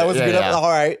original. That wasn't good enough. All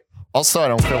right. Also, I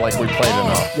don't feel like we played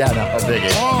enough. Yeah, no. A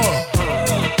Biggie.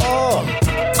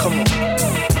 Come on.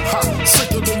 Ha,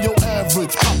 sicker than your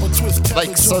average. Papa twist.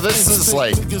 Like, so this is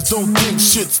like don't think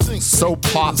shit stinks. so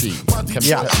poppy.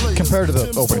 Yeah, compared to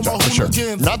the opening track, for sure.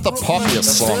 Not the poppiest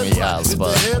song he has,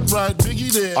 but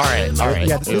all right.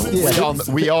 Yeah,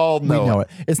 We all know, we know it.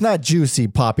 It's not juicy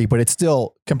poppy, but it's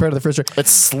still compared to the first track.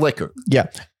 It's slicker. Yeah,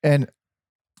 and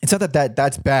it's not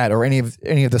that's bad or any of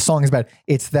the song is bad.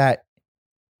 It's that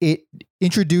it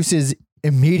introduces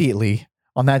immediately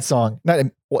on that song,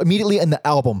 immediately in the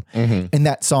album, in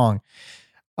that song,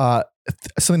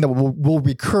 something that will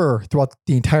recur throughout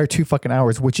the entire 2 fucking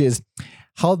hours, which is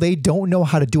how they don't know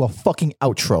how to do a fucking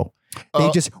outro.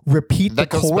 They just repeat the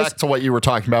chorus. That goes back to what you were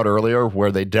talking about earlier,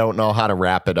 where they don't know how to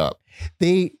wrap it up.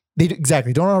 They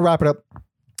exactly don't know how to wrap it up.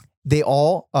 They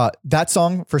all that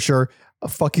song for sure.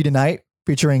 Fuck You Tonight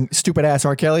featuring stupid ass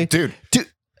R. Kelly, dude,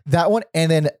 that one,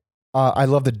 and then. I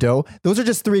Love the Dough. Those are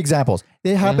just 3 examples.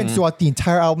 It happens throughout the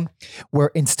entire album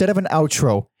where instead of an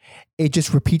outro, it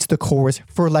just repeats the chorus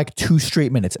for like 2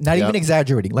 straight minutes. Not even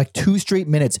exaggerating, like 2 straight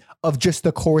minutes of just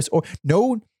the chorus, or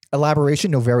no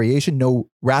elaboration, no variation, no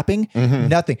rapping,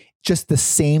 nothing. Just the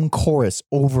same chorus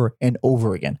over and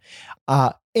over again.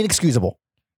 Inexcusable.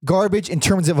 Garbage in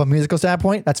terms of a musical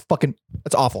standpoint. That's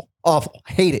awful. Awful.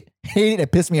 Hate it.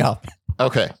 It pissed me off.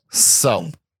 Okay. So.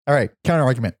 All right. Counter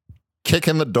argument. Kick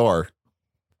in the Door.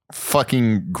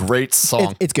 Fucking great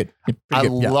song. It's good. I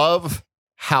love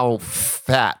how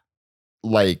fat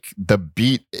like the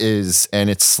beat is, and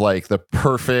it's like the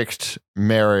perfect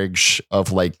marriage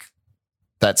of like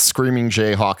that screaming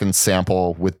Jay Hawkins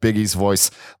sample with Biggie's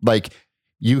voice. Like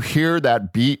you hear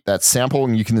that beat, that sample,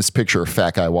 and you can just picture a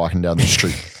fat guy walking down the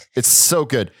street. It's so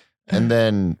good. And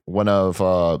then one of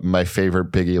my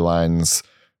favorite Biggie lines,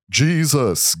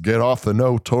 Jesus, get off the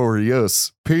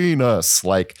notorious penis.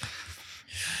 Like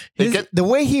the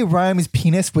way he rhymes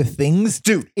penis with things,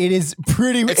 dude, it's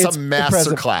a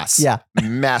master class. Yeah.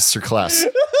 Master class.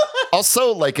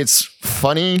 Also, like, it's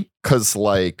funny because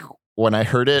like when I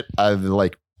heard it, I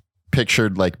like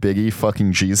pictured like Biggie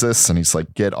fucking Jesus, and he's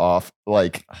like, get off.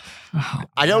 Like,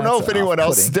 I don't know if anyone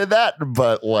else did that,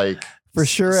 but like for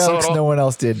sure, Alex, no one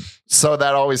else did. So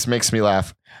that always makes me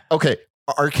laugh. Okay.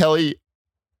 R. Kelly,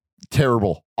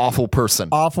 terrible, awful person,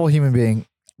 awful human being.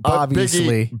 But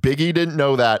obviously, Biggie didn't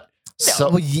know that.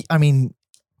 So, well, I mean,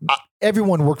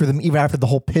 everyone worked with him even after the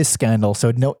whole piss scandal.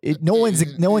 So no one's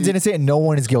innocent and no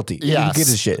one is guilty. Yeah, who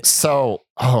gives a shit? So,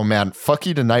 oh man, "Fuck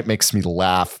You Tonight" makes me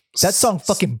laugh. That song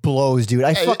fucking blows, dude.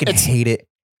 I fucking hate it.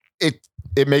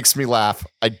 It makes me laugh.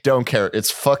 I don't care.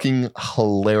 It's fucking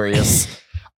hilarious.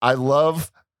 I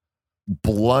love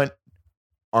blunt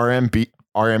R&B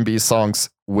songs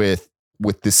with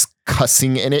this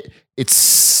cussing in it.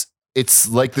 It's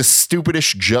like the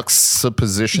stupidest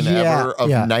juxtaposition ever of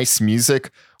nice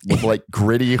music with like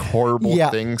gritty, horrible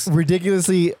things.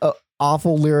 Ridiculously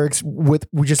awful lyrics with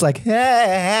just like,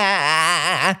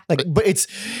 but it's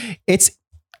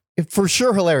for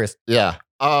sure hilarious. Yeah.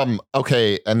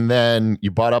 Okay. And then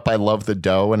you brought up I Love the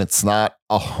Dough, and it's not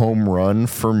a home run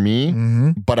for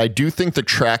me, but I do think the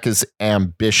track is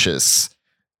ambitious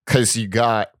because you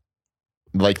got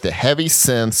like the heavy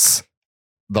synths,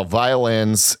 the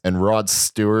violins, and Rod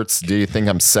Stewart's "Do You Think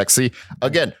I'm Sexy?"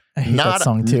 Again, I hate that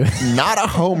song too. Not a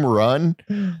home run,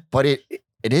 but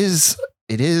it's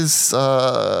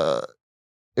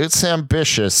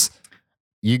ambitious.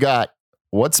 You got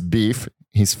What's Beef?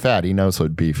 He's fat. He knows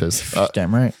what beef is.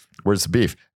 Damn right. Where's the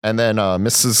beef? And then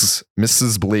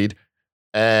Mrs. Bleed.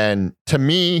 And to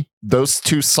me, those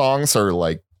 2 songs are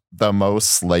like the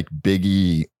most like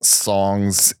Biggie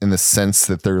songs in the sense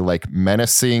that they're like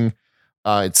menacing.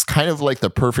 It's kind of like the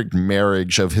perfect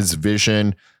marriage of his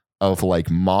vision of like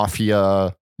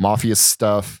mafia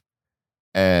stuff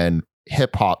and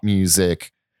hip hop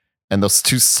music. And those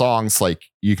 2 songs, like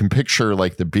you can picture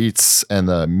like the beats and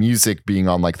the music being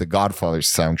on like the Godfather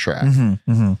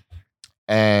soundtrack.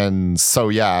 And so,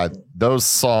 yeah, those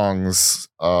songs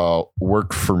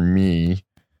work for me.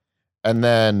 And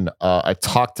then I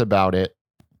talked about it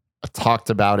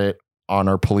on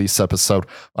our police episode.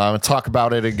 I'm going to talk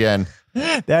about it again.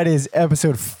 That is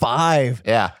episode 5.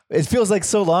 Yeah. It feels like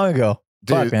so long ago.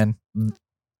 Dude, fuck, man.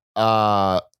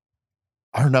 I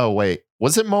don't know. Wait,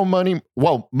 was it Mo Money?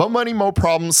 Well, Mo Money, Mo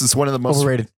Problems is one of the most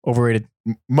overrated,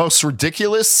 most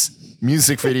ridiculous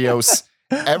music videos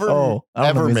Oh, I don't know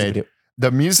ever music made. video.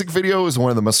 The music video is one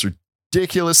of the most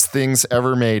ridiculous things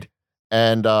ever made.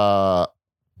 And oh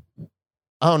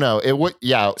no, it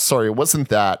wasn't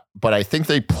that, but I think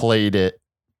they played it.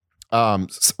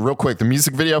 Real quick, the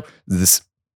music video, this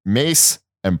Mace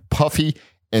and Puffy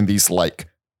and these like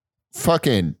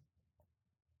fucking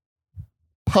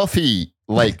puffy,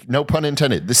 like no pun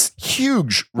intended, this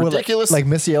huge, ridiculous, like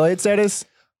Missy Elliott status.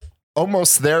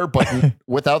 Almost there, but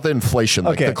without the inflation.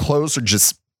 Like Okay. the clothes are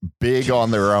just big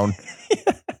on their own.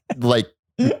 Like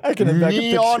I can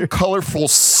neon picture. colorful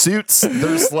suits.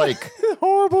 There's like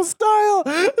Horrible style.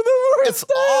 The worst it's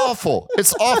style. awful.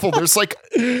 It's awful. There's like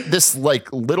this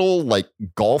like little like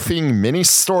golfing mini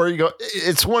story.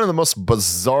 It's one of the most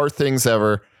bizarre things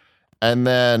ever. And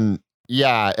then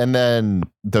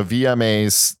the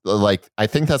VMAs, like I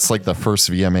think that's like the first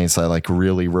VMAs I like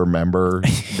really remember.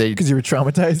 Because you were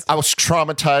traumatized. I was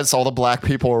traumatized. All the black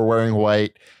people were wearing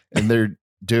white and they're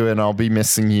doing I'll Be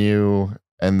Missing You.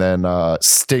 And then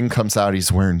Sting comes out,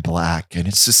 he's wearing black. And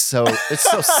it's just so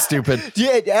stupid.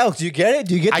 Alex, do you get it?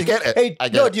 Do you get I get it. Hey, I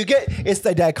get it. do you get it's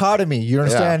the dichotomy. You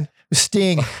understand?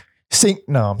 Sting.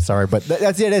 No, I'm sorry, but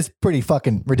it is pretty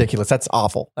fucking ridiculous. That's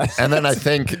awful. And then I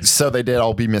think so they did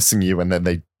I'll Be Missing You. And then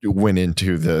they went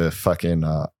into the fucking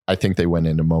I think they went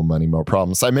into Mo Money, Mo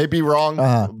Problems. I may be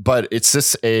wrong, but it's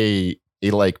just a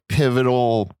like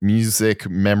pivotal music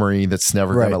memory that's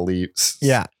never Right. gonna leave.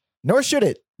 Yeah. Nor should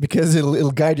it, because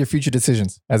it'll guide your future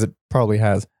decisions, as it probably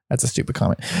has. That's a stupid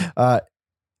comment.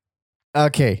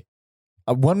 Okay.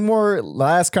 One more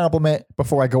last compliment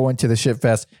before I go into the shit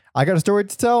fest. I got a story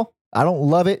to tell. I don't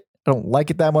love it. I don't like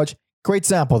it that much. Great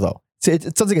sample though. It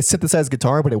sounds like a synthesized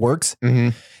guitar, but it works. Mm-hmm.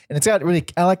 And it's got really,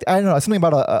 I don't know, something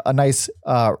about a nice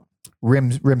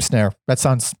rim snare. That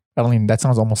sounds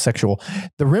almost sexual.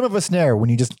 The rim of a snare when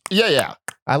you just, Yeah.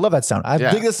 I love that sound. I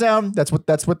dig the sound. That's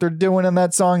what they're doing in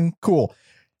that song. Cool.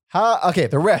 Okay,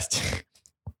 the rest.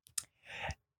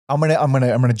 I'm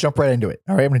gonna jump right into it.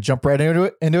 All right, I'm gonna jump right into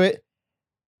it.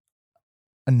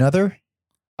 Another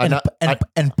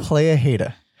and play a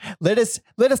hater. Let us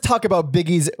talk about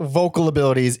Biggie's vocal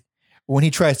abilities when he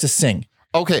tries to sing.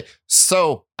 Okay,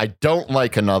 so I don't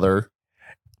like Another.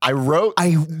 I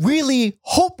really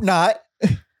hope not.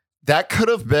 that could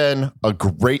have been a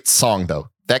great song though.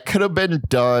 That could have been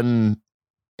done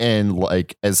in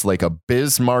like as like a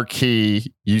Biz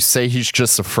Marquee. You say he's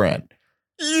just a friend.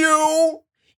 You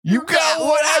got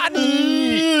what I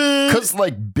need. Because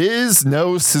like Biz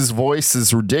knows his voice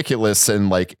is ridiculous and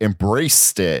like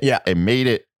embraced it. Yeah. And made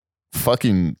it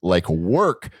fucking like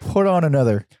work. Put on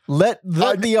Another. Let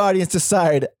the audience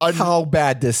decide how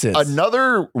bad this is.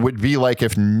 Another would be like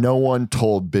if no one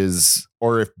told Biz,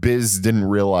 or if Biz didn't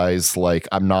realize like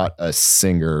I'm not a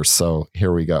singer. So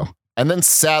here we go. And then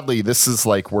sadly, this is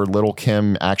like where Lil'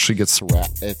 Kim actually gets to rap.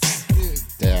 It's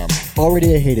damn.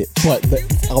 Already I hate it, but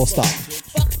I'll stop.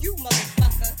 Fuck you,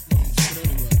 motherfucker.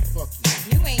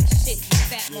 You ain't shit, you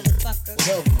fat motherfucker.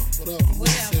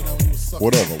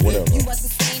 Whatever. You must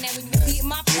have seen that when you beat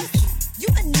my pussy. You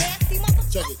a nasty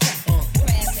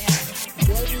motherfucker.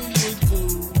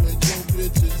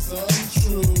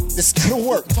 This could have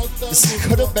worked. This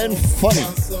could have been funny.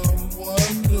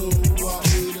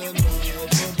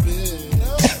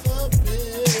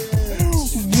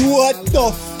 What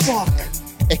the fuck?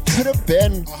 It could have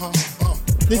been.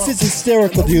 This is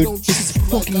hysterical, dude. This is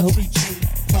fucking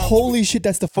holy shit.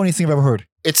 That's the funniest thing I've ever heard.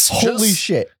 It's Holy just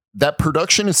shit. that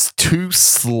production is too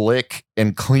slick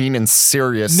and clean and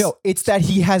serious. No, it's that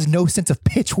he has no sense of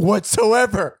pitch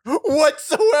whatsoever. That's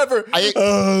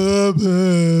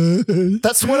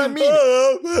what I mean.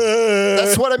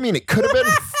 That's what I mean. It could have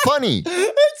been funny.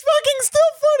 It's fucking still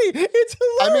funny. It's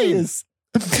hilarious.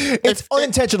 It's if-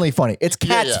 unintentionally funny. It's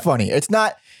cats funny. It's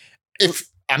not. If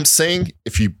I'm saying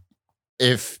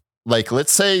if like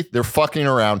let's say they're fucking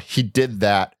around, he did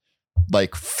that.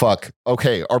 Like fuck.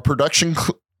 Okay, our production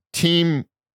team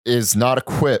is not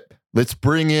equipped. Let's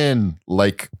bring in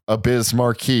like a Biz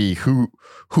Marquee who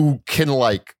can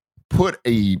like put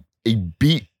a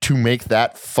beat to make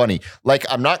that funny. Like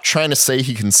I'm not trying to say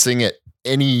he can sing it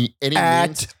any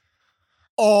means.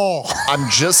 Oh, I'm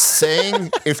just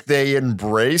saying if they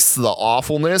embrace the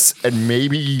awfulness and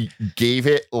maybe gave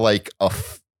it like a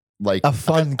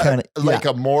fun kind of like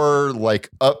a more like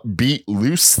upbeat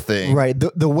loose thing. right.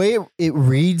 The way it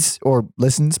reads or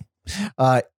listens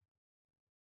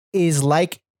is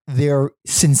like they're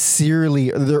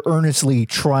earnestly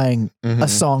trying a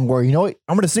song where, you know what,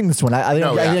 I'm going to sing this one. I think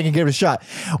I can give it a shot.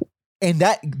 And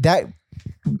that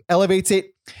elevates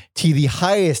it to the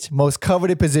highest, most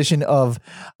coveted position of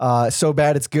So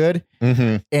Bad It's Good.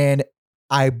 Mm-hmm. And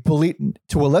I believe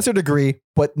to a lesser degree,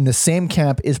 but in the same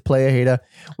camp is Playa Hater,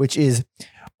 which is,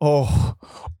 oh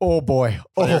boy.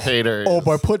 Player Hater. Oh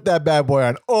boy, put that bad boy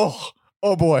on. Oh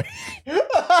boy.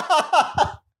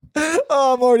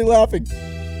 Oh, I'm already laughing.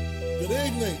 Good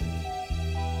evening.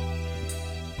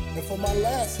 And for my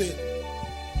last hit,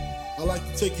 I'd like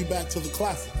to take you back to the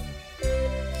classic.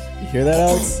 You hear that,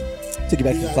 Alex? Take you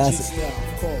back to the B.I.G. classic.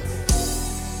 style, of course.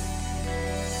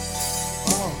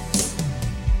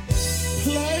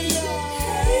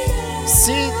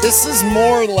 See, this is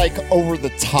more like over the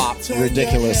top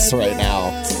ridiculous right now.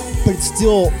 But it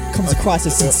still comes across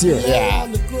as sincere. Yeah.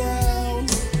 On the ground,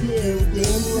 you've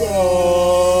been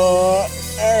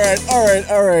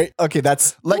All right. Okay,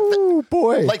 that's Like ooh,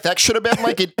 boy. Like that should have been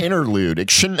like an interlude. It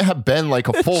shouldn't have been like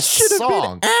a full should have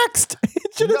song. been axed.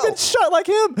 It should have No. been shot like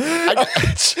him.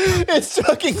 It's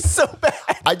fucking so bad.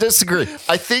 I disagree.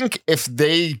 I think if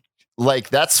they like,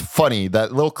 that's funny,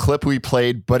 that little clip we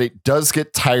played, but it does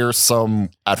get tiresome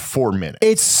at 4 minutes.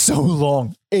 It's so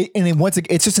long.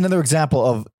 It's just another example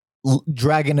of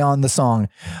dragging on the song.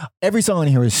 Every song in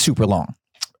here is super long.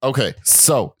 Okay,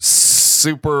 so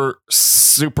super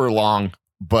long,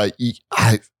 but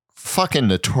fucking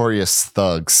Notorious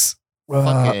Thugs.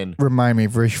 Fucking Remind me,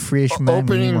 refresh my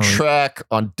opening memory. track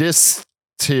on disc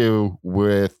 2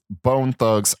 with Bone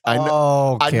Thugs. I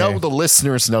know Okay. the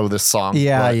listeners know this song.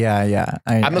 Yeah.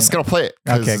 but I'm just gonna play it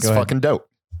because Okay, it's go ahead. fucking dope.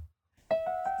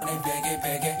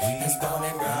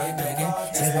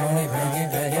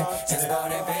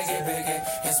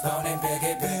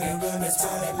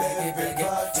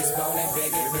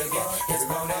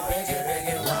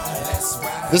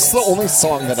 This is the only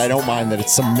song that I don't mind that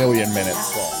it's a million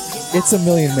minutes long. It's a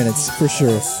million minutes, for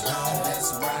sure.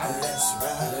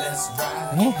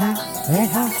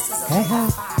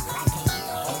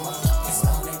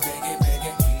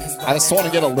 I just want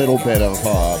to get a little bit of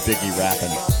Biggie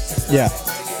rapping. Yeah.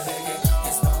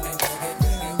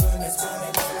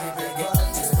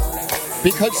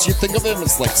 Because you think of him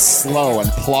as like slow and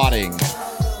plotting.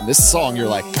 This song, you're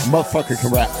like, motherfucker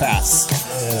can rap fast.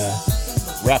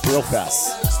 Yeah. Rap real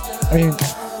fast. I mean,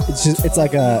 it's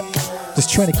like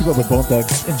just trying to keep up with Bone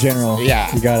Thugs in general.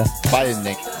 Yeah. You gotta. Bye,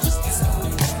 Nick.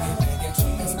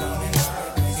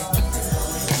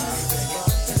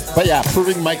 But yeah,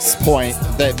 proving Mike's point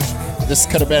that this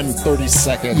could have been 30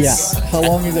 seconds. Yeah. How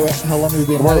long have we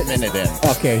been? We're at a it? minute in.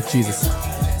 Okay, Jesus.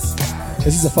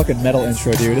 This is a fucking metal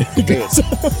intro, dude. It goes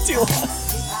too long.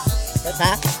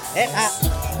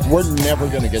 We're never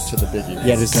going to get to the Biggie.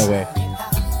 Yeah, there's no way.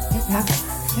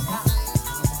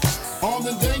 armed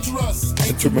and dangerous.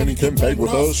 And too many can bang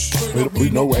with us. We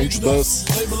know angel dust.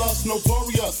 Label us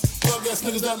notorious. Thug ass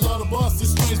niggas that love the bus. It's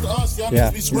strange to us. Y'all Yeah,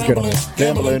 niggas be he's good on scrambling, this.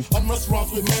 gambling. Like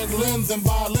restaurants with mandolins and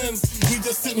violins. We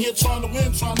just sitting here trying to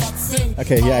win, trying not to sin.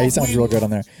 Okay, yeah, he sounds real good on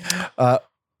there.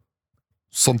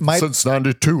 Since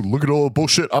 92. Look at all the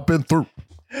bullshit I've been through.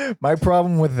 My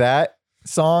problem with that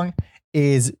song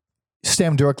is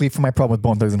stemmed directly from my problem with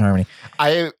Bone Thugs and Harmony.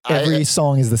 Every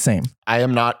song is the same. I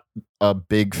am not a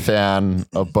big fan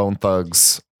of Bone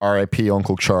Thugs. R.I.P.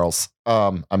 Uncle Charles.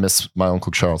 I miss my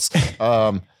Uncle Charles.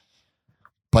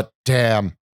 But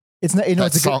damn, It's not,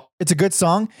 That song- it's a good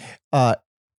song.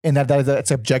 And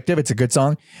that's objective. It's a good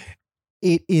song.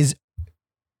 It is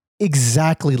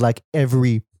exactly like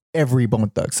every Bone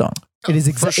Thugs song. It is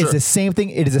For sure. It's the same thing.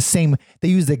 It is the same. They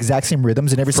use the exact same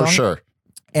rhythms in every for song. sure.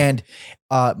 And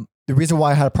the reason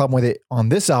why I had a problem with it on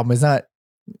this album is not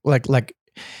like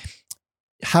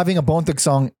having a Bone Thugs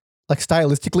song, like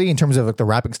stylistically in terms of like the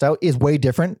rapping style, is way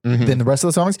different Mhm. than the rest of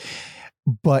the songs.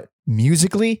 But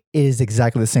musically, it is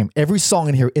exactly the same. Every song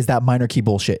in here is that minor key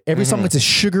bullshit. Every song Mhm. is a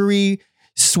sugary,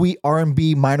 sweet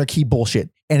R&B minor key bullshit,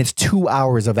 and it's 2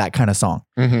 hours of that kind of song.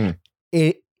 Mhm.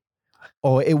 It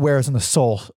wears on the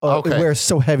soul. Okay. It wears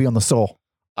so heavy on the soul.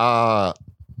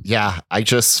 Yeah, I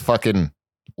just fucking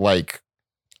like.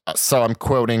 So I'm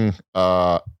quoting.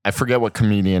 I forget what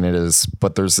comedian it is,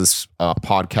 but there's this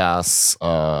podcast.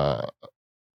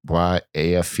 Why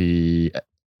AFE?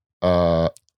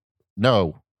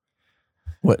 No.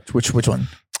 Which one?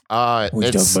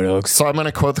 So I'm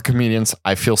gonna quote the comedians.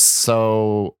 I feel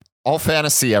so all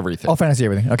fantasy everything. All fantasy,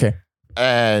 everything. Okay.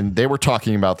 And they were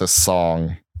talking about this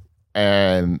song,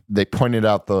 and they pointed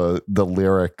out the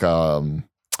lyric,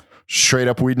 straight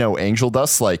up, we know angel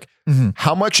dust. Like, Mhm.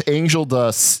 how much angel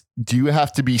dust do you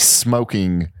have to be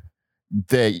smoking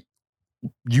that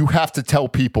you have to tell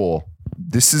people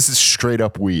this is straight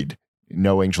up weed,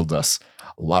 no angel dust?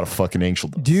 A lot of fucking angel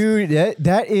dust. Dude,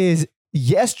 that is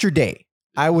yesterday.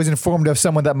 I was informed of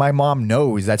someone that my mom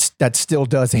knows that still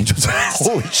does angel dust.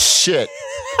 Holy shit.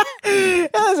 That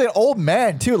was an old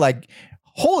man too. Like,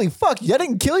 Holy fuck, I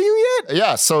didn't kill you yet?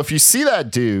 Yeah, so if you see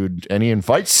that dude and he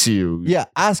invites you, Yeah,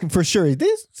 ask him for sure. Is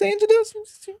this angel dust?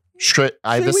 straight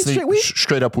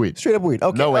straight up weed. Straight up weed.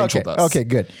 Okay. No angel okay. dust. Okay,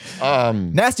 good.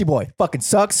 Nasty boy. Fucking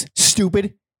sucks.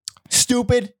 Stupid.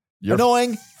 You're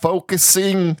Annoying.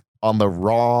 focusing on the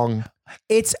wrong.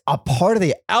 It's a part of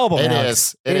the album. It Alex.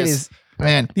 is. It is.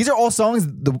 Man, these are all songs,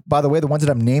 by the way, the ones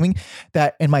that I'm naming,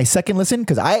 that in my second listen,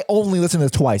 because I only listen to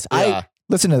this twice. Yeah. I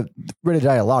listen to Ready to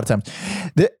Die a lot of times.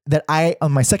 That I,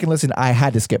 on my second listen, I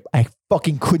had to skip. I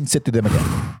fucking couldn't sit through them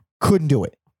again. Couldn't do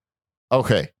it.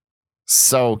 Okay.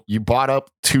 So you bought up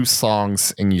 2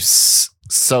 songs and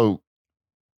so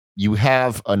you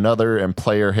have Another and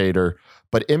Player Hater,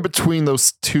 but in between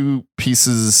those 2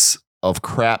 pieces of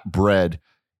crap bread,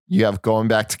 you have Going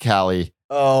Back to Cali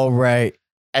Oh, right.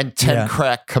 and 10 Yeah.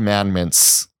 Crack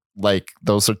Commandments. Like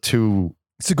those are 2.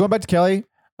 So going back to Kelly,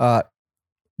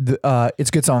 it's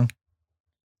a good song.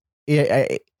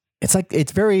 It's like,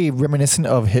 it's very reminiscent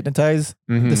of Hypnotize,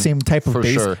 the same type of For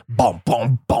bass. sure. Boom,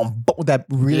 boom, boom, boom, with that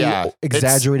really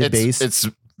exaggerated bass. It's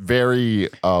very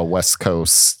West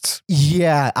Coast.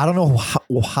 Yeah, I don't know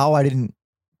how I didn't.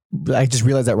 I just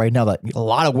realized that right now that a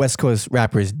lot of West Coast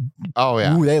rappers, Oh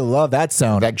yeah, ooh, they love that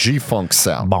sound. that G-Funk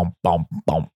sound, Boom, boom,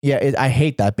 boom. Yeah, I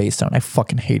hate that bass sound. I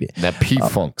fucking hate it. that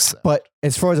P-Funk sound. But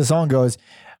as far as the song goes,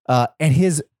 and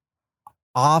his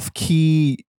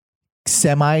off-key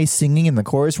semi-singing in the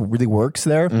chorus really works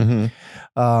there.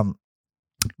 Mm-hmm.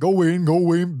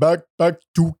 Going back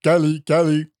to Cali.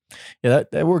 Yeah,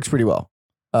 that works pretty well.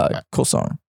 Cool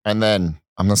song. And then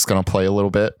I'm just gonna play a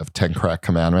little bit of 10 Crack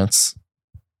Commandments.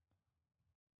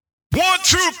 1,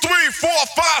 2, 3, 4,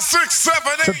 5, 6, 7,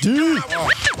 8.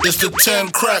 It's the 10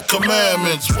 Crack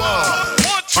Commandments. Wow.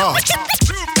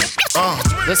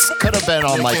 This could have been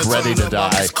on like Ready to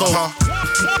Die.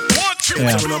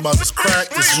 Yeah. Talking about this crack,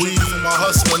 this weed, my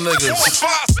hustling niggas.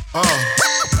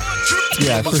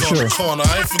 Yeah, for sure. Corner.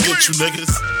 I ain't forget you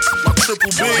niggas. My triple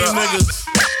B niggas.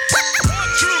 1,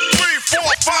 2, 3, 4,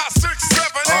 5, 6,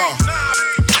 7,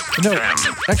 8, 9. No,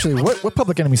 actually, what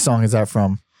Public Enemy song is that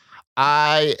from?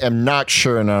 I am not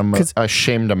sure, and I'm 'Cause-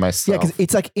 ashamed of myself. Yeah, because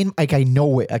it's like I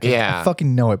know it. I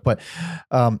fucking know it. But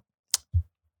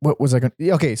what was I going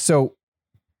to... Okay, so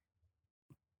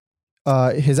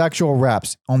his actual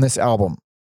raps on this album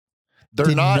they're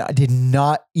did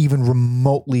not even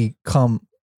remotely come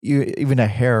even a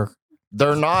hair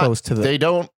they're not close to the...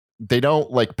 They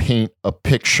don't like paint a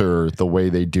picture the way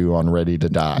they do on Ready to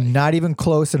Die. Not even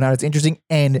close. They're not as interesting.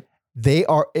 And they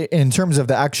are, in terms of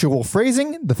the actual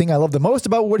phrasing, the thing I love the most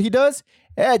about what he does,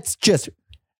 it's just,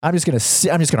 I'm just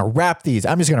gonna rap these.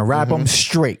 I'm just gonna rap them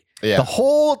straight. Yeah. The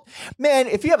whole, man,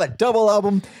 if you have a double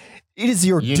album, it is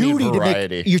your You need duty to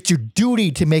variety. make, it's your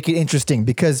duty to make it interesting,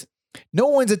 because no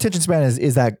one's attention span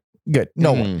is that good.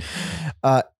 No one.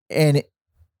 And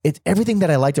it's everything that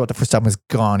I liked about the first album is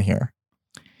gone here.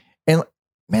 And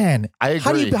man, I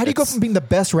agree. how do you go from being the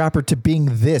best rapper to being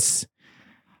this?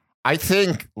 I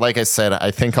think, like I said,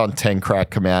 I think on 10 Crack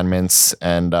Commandments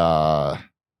and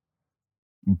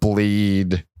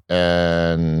Bleed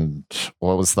and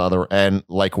what was the other? And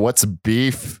like What's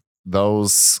Beef?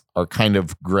 Those are kind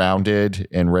of grounded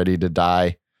and Ready to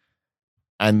Die.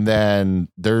 And then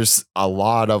there's a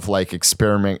lot of like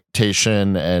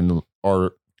experimentation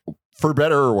or for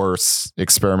better or worse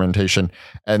experimentation.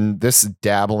 And this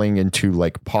dabbling into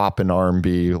like pop and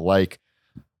R&B, like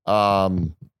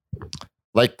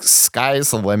Sky's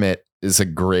the Limit is a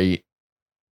great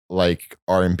like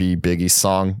R&B Biggie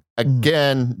song.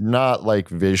 Again, not like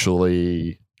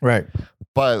visually, Right.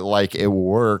 but like it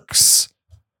works.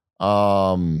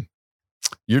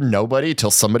 You're Nobody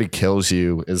Till Somebody Kills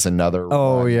You is another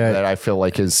one that I feel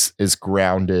like is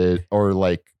grounded or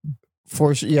like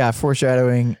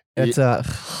foreshadowing. It's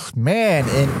man,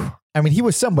 and I mean he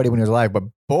was somebody when he was alive, but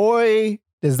boy,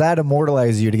 does that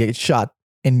immortalize you to get shot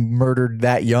and murdered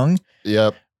that young.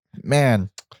 Yep.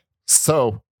 Man.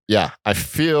 So yeah, I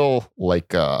feel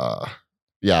like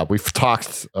we've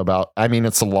talked about, I mean,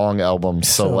 it's a long album,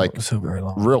 so very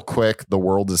long. Real quick, The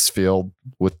World Is Filled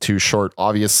with Too Short,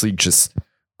 obviously just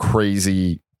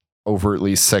crazy,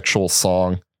 overtly sexual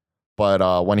song.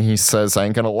 But when he says, I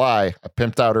ain't gonna lie, I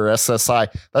pimped out her SSI,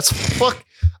 that's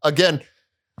again,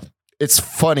 it's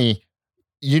funny.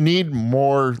 You need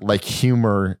more like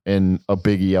humor in a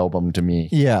Biggie album to me.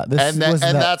 Yeah.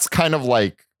 That's kind of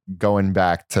like going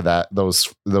back to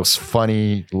those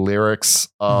funny lyrics.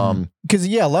 Because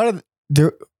a lot of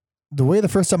the way the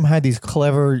first album had these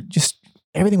clever, just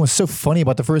everything was so funny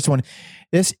about the first one.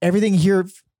 Everything here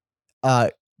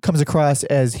comes across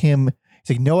as him. It's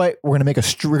like, you know what? We're gonna make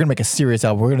a serious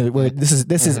album.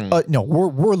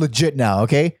 We're legit now.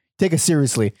 Okay, take it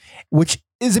seriously, which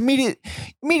is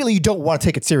immediately you don't want to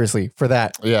take it seriously for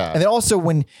that. Yeah. And then also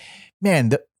when,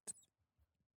 man,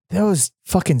 those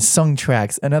fucking sung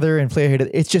tracks, another and Player Hated,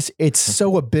 it's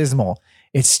so abysmal.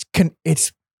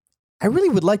 I really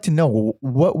would like to know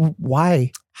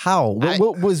why, how,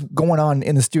 what was going on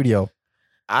in the studio.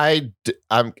 I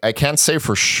can't say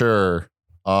for sure.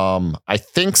 I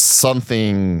think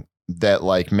something that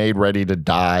like made Ready to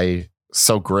Die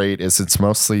so great is it's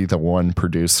mostly the one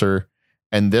producer,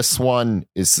 and this one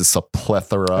is just a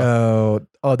plethora.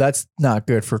 Oh, that's not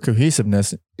good for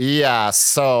cohesiveness. Yeah,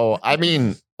 so I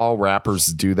mean, all rappers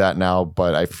do that now,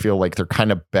 but I feel like they're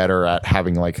kind of better at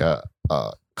having like a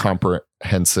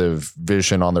comprehensive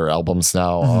vision on their albums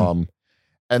now. Mhm.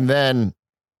 And then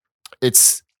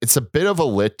it's a bit of a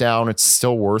letdown. It's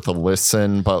still worth a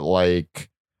listen, but like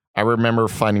I remember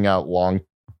finding out Long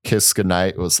Kiss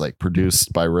Goodnight was like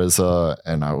produced by RZA,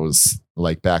 and I was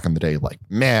like back in the day like,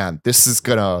 man, this is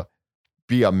gonna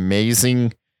be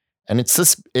amazing. And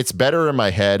it's better in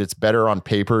my head. It's better on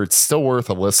paper. It's still worth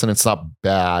a listen. It's not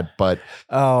bad, but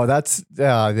That's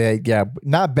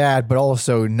not bad, but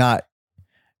also not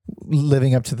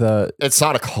living up to the. it's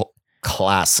not a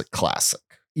classic.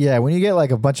 Yeah, when you get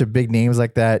like a bunch of big names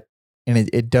like that, and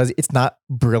it's not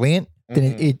brilliant, then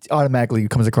it automatically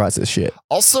comes across as shit.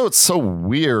 Also, it's so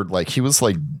weird. Like he was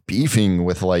like beefing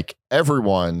with like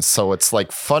everyone, so it's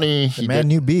like funny. The man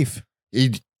knew beef.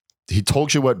 He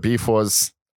told you what beef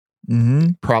was.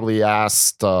 Mm-hmm. Probably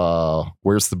asked,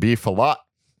 "Where's the beef?" a lot.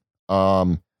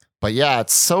 But yeah,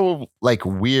 it's so like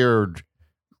weird.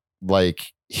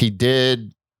 Like he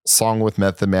did a song with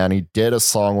Method Man. He did a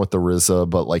song with the RZA,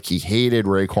 but like he hated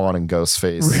Raekwon and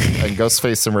Ghostface, and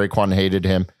Ghostface and Raekwon hated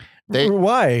him.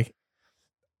 Why?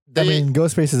 I mean,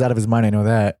 Ghostface is out of his mind. I know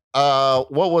that.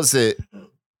 What was it?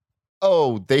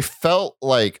 Oh, they felt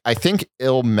like, I think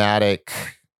Illmatic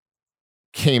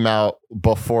came out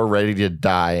before Ready to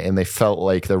Die, and they felt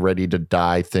like the Ready to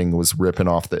Die thing was ripping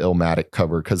off the Illmatic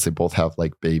cover because they both have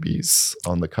like babies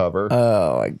on the cover.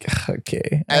 Oh,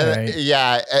 okay. All right.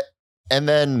 Yeah. And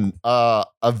then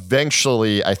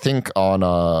eventually, I think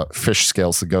on Fish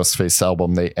Scales, the Ghostface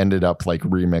album, they ended up like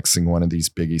remixing one of these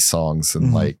Biggie songs,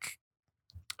 and like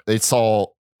it's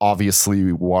all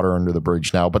obviously water under the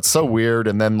bridge now, but so weird.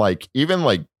 And then like even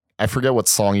like I forget what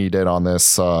song he did on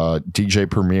this DJ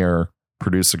Premier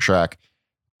producer track,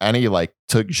 and he like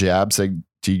took jabs at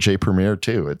DJ Premier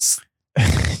too. It's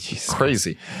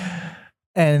crazy.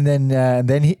 And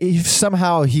then he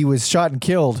somehow he was shot and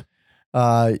killed.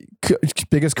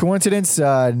 Biggest coincidence?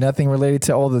 Nothing related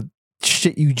to all the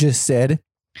shit you just said.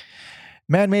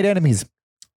 Man made enemies.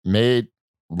 Made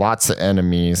lots of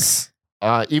enemies.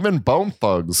 Even Bone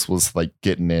Thugs was like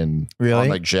getting in Really? on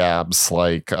like jabs.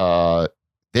 Like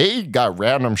they got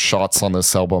random shots on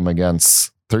this album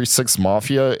against 36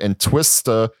 Mafia and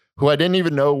Twista, who I didn't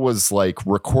even know was like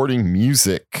recording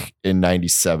music in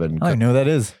 97. I know who that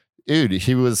is. Dude,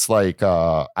 he was like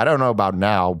I don't know about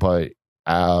now, but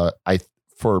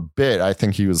for a bit I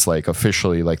think he was like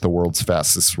officially like the world's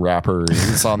fastest rapper.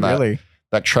 He was on that Really?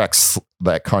 that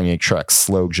Kanye track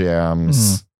Slow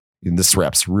Jams. And this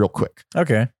raps real quick.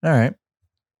 Okay. All right.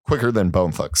 Quicker than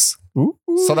Bone Thugs. Ooh,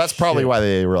 So that's probably shit. why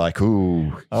they were like,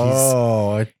 ooh,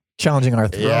 challenging our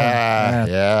throne.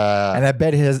 yeah. And I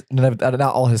bet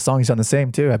not all his songs sound the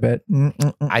same too. I bet.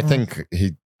 I think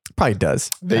he Probably does.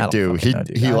 They I don't do. fucking know,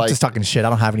 dude. He I'm like- just talking shit. I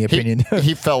don't have any opinion.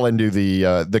 he fell into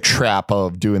the trap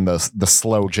of doing the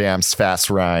slow jams, fast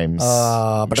rhymes.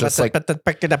 Just like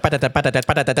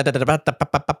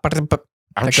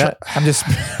I'm like try- that. I'm just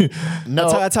No.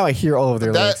 that's how I hear all of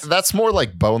their lyrics. that's more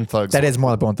like Bone Thugs. That is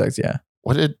more like Bone Thugs, yeah.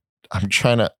 What did I'm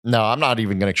trying to? No, I'm not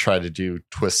even gonna try to do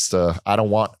Twista. I don't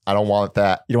want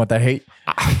that. You don't want that hate?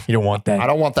 You don't want that. I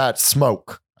don't want that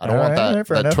smoke. I don't want Alright, that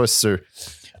fair enough. Twister.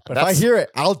 But if I hear it,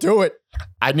 I'll do it.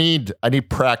 I need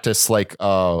practice. Like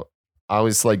I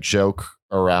always like joke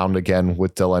around again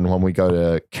with Dylan when we go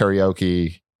to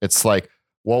karaoke. It's like,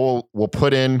 well, we'll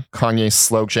put in Kanye's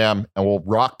slow jam and we'll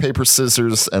rock paper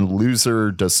scissors, and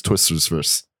loser does Twister's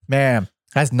verse. Man,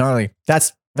 that's gnarly.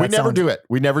 We never do it.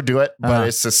 We never do it, but Uh-huh.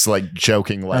 it's just like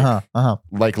joking, like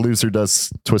like loser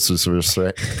does Twister's verse,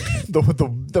 right?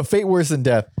 The fate worse than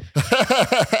death.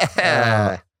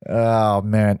 Oh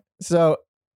man. So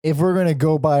if we're gonna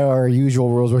go by our usual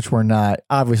rules, which we're not,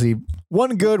 obviously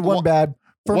one good, one bad.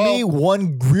 For me,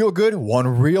 one real good, one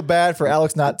real bad. For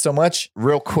Alex, not so much.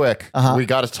 Real quick, we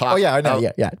got to talk. Oh yeah, I know.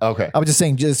 Yeah. Okay. I was just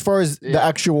saying, just as far as the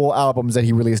actual albums that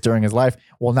he released during his life,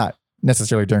 well, not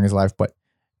necessarily during his life, but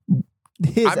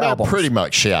his I mean, albums. pretty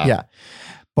much, yeah. Yeah.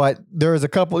 But there's a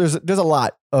couple. There's a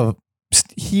lot of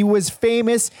he was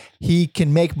famous. He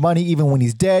can make money even when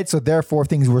he's dead. So therefore,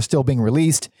 things were still being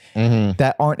released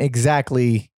that aren't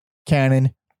exactly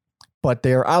canon, but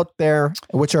they're out there.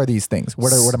 Which are these things?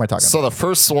 What am I talking So about? the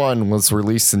first one was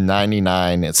released in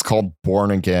 99. It's called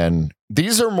Born Again.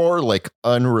 These are more like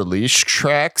unreleased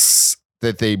tracks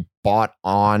that they bought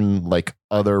on like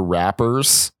other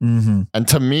rappers. Mm-hmm. And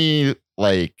to me,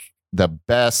 like the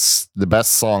best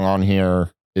song on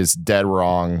here is Dead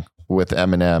Wrong with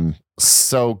Eminem.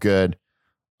 So good.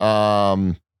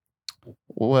 What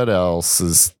else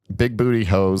is Big Booty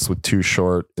Hose with Too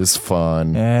Short is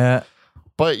fun. Yeah,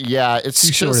 But yeah, it's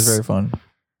Too Short is very fun.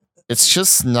 it's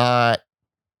just not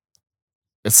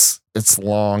it's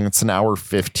long. It's an hour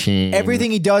 15. Everything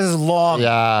he does is long.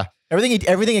 Yeah.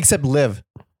 Everything except Live.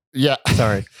 Yeah.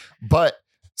 Sorry. But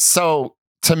so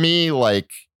to me,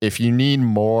 like if you need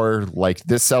more, like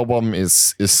this album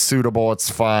is suitable,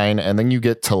 it's fine. And then you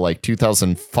get to like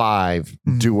 2005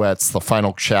 Duets, the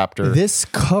final chapter. This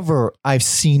cover I've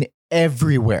seen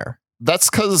everywhere. That's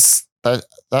because that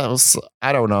was,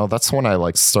 I don't know. That's when I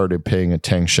like started paying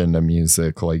attention to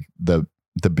music. Like the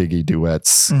Biggie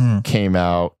Duets came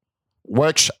out,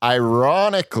 which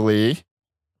ironically,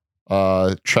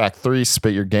 track 3,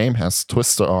 Spit Your Game, has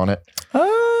Twista on it.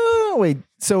 Oh, wait.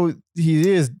 So he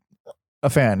is a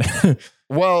fan.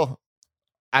 Well,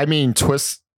 I mean,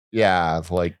 yeah,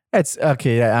 like, That's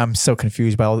okay. Yeah, I'm so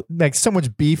confused by all, like so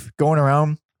much beef going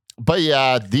around. but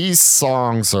yeah, these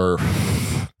songs are.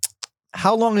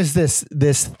 How long is this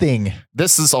thing?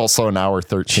 This is also an hour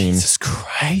 13. Jesus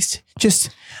Christ. Just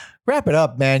wrap it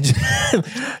up, man.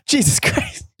 Jesus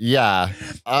Christ. Yeah.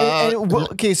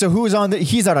 Okay, so who's on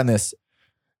he's out on this.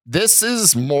 This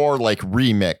is more like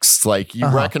remixed. Like you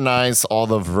recognize all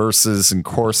the verses and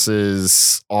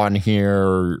choruses on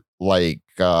here. Like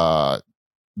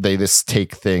they just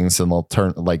take things and they'll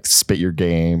turn like Spit Your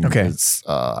Game. Okay. It's,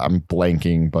 I'm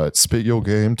blanking, but Spit Your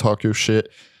Game, talk your shit.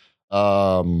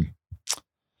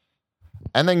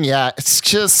 And then, yeah, it's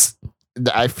just,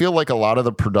 I feel like a lot of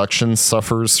the production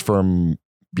suffers from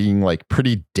being like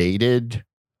pretty dated.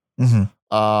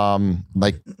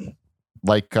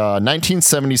 Like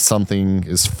 1970 something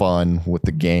is fun with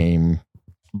the game,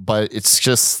 but it's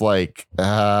just like,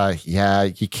 yeah,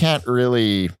 you can't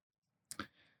really,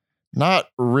 not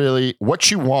really what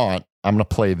you want. I'm going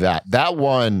to play that. That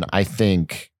one, I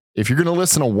think, if you're going to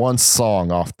listen to one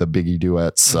song off the Biggie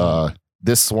Duets,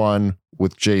 this one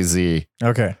with Jay-Z.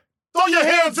 Okay. Throw your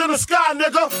hands in the sky,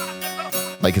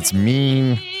 nigga. Like it's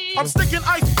mean. I'm sticking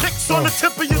ice picks on the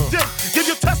tip of your dick. Give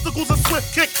your testicles a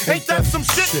swift kick. Ain't that some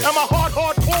shit? Am I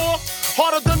hardcore?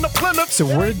 Harder than the Plymouth. So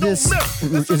where did this,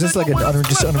 is this like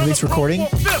just unreleased recording? Of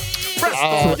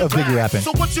Biggie rapping?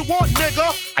 So what you want,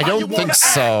 nigga? I don't think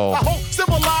so. I hope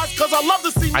civilized, cause I love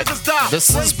to see niggas die.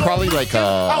 This is probably like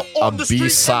a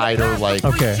B-side or like,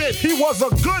 Okay. He was a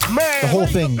good man. The whole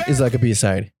thing is like a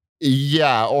B-side.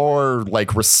 yeah, or like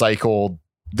recycled.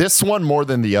 This one more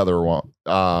than the other one.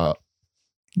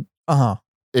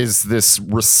 Is this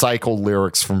recycled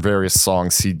lyrics from various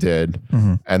songs he did.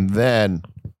 And then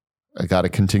I got to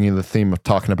continue the theme of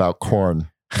talking about Korn.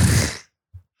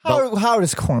 How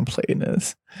does Korn play in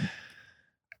this?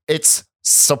 It's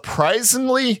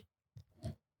surprisingly,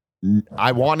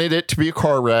 I wanted it to be a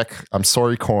car wreck. I'm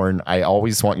sorry, Korn. I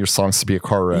always want your songs to be a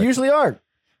car You wreck. usually are.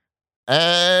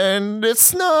 And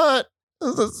it's not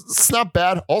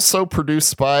bad. Also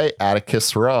produced by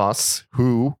Atticus Ross,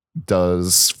 who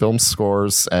does film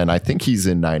scores, and I think he's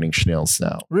in Nine Inch Nails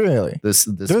now. Really? There's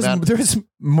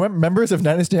members of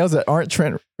Nine Inch Nails that aren't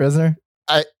Trent Reznor.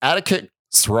 Atticus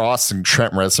Ross and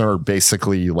Trent Reznor are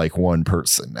basically like one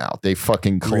person now. They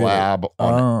fucking collab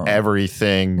on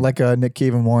everything. Like Nick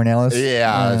Cave and Warren Ellis.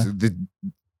 Yeah, the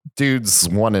dude's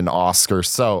won an Oscar.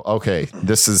 So okay,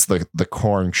 this is the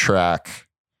Korn track.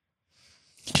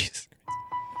 Jesus.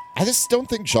 I just don't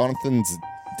think Jonathan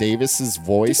Davis's There's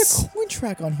voice. a Korn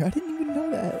track on here. I didn't even know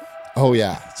that. Oh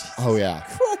yeah,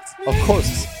 Christ, of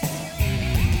course.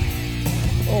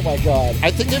 oh my god.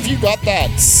 I think if you got that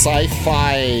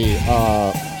sci-fi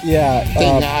Yeah.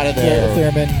 thing out of there, The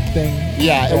theremin thing.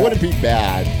 yeah, it wouldn't be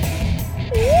bad.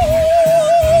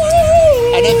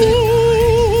 And I think,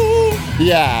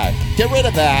 yeah, get rid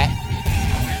of that.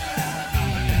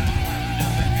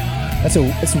 That's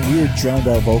some weird drowned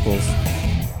out vocals.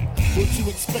 What you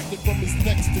expected from his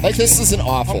next to Like this isn't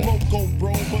awful.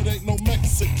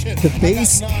 The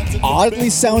bass oddly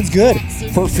sounds good.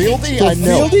 For Fieldy, For I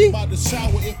know. Fieldy?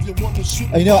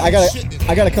 I know. I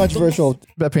got a controversial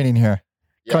opinion here.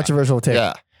 Yeah. Controversial take.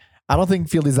 Yeah. I don't think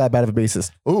Fieldy's that bad of a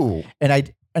bassist. Ooh. And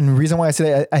the reason why I say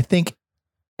that, I think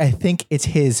it's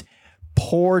his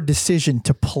poor decision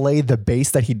to play the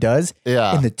bass that he does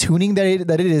Yeah. in the tuning that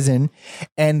it is in,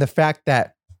 and the fact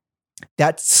that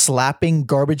slapping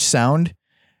garbage sound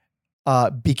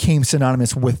became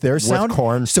synonymous with their sound.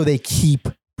 Korn. So they keep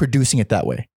producing it that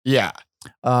way. Yeah.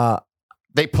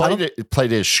 They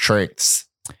played his strengths.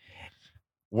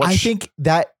 I think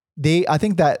that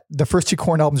the first 2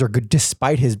 Korn albums are good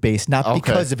despite his bass, not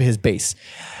because of his bass.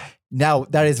 Now,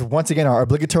 that is once again our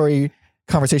obligatory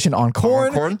conversation on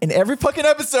Korn in every fucking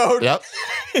episode. Yep.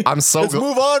 I'm so Let's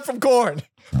move on from Korn.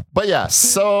 But yeah,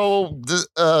 so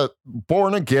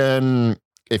Born Again,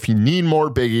 if you need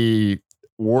more Biggie,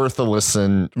 worth a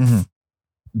listen. Mhm.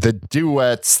 The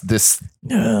duets,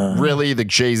 really the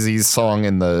Jay-Z song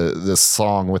and the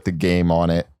song with the game on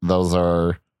it, those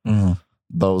are the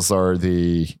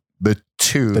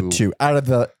two. The 2 out of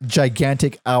the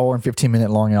gigantic hour and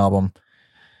 15-minute long album.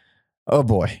 Oh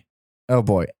boy.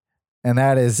 And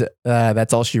that is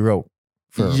that's all she wrote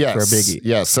for Biggie.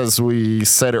 Yes, as we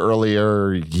said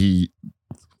earlier,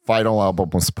 final album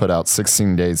was put out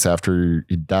 16 days after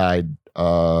he died.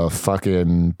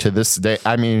 Fucking to this day,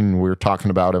 I mean, we're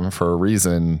talking about him for a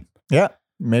reason. Yeah,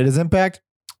 made his impact.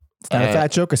 It's not a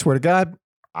fat joke, I swear to God.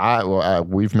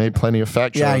 We've made plenty of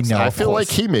fat jokes. Yeah, I know. I feel like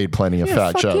he made plenty of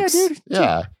fat jokes.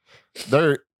 Yeah,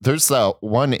 dude. There's that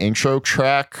one intro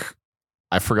track.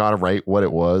 I forgot to write what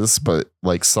it was, but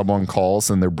like someone calls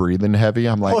and they're breathing heavy.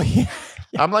 I'm like,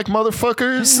 I'm like,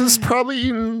 motherfuckers is probably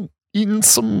eating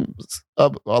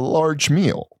a large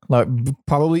meal. Like,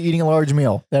 probably eating a large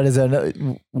meal. That is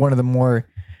one of the more.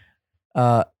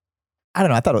 I don't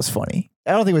know. I thought it was funny.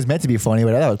 I don't think it was meant to be funny,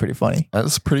 but I thought it was pretty funny.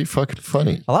 That's pretty fucking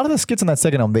funny. A lot of the skits on that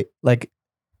second album,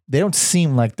 they don't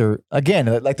seem like they're, again,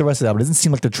 like the rest of the album, it doesn't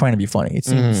seem like they're trying to be funny. It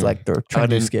seems like they're trying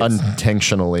to do skits.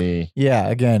 Unintentionally. Yeah,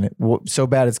 again, so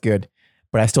bad it's good,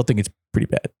 but I still think it's pretty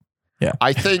bad. Yeah.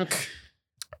 I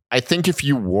think if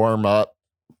you warm up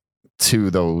to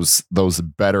those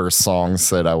better songs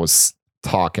that I was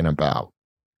talking about,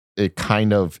 it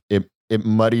kind of it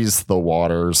muddies the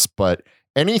waters, but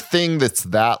anything that's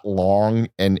that long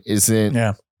and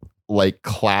isn't like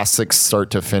classic start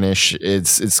to finish,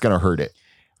 it's gonna hurt it.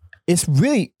 It's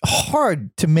really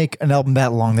hard to make an album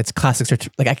that long that's classic.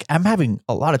 Like I'm having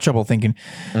a lot of trouble thinking.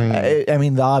 I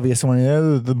mean, the obvious one,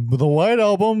 the White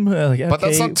Album, but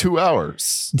that's not 2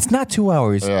 hours. It's not 2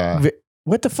 hours. Yeah.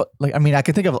 What the fuck? Like, I mean, I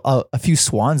can think of a few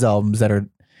Swans albums that are.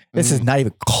 This is not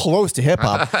even close to hip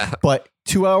hop, but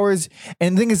 2 hours.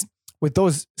 And the thing is, with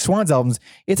those Swans albums,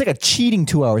 it's like a cheating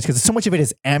 2 hours because so much of it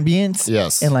is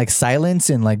ambience, and like silence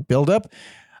and like build up.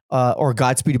 Or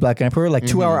Godspeed Black Emperor, like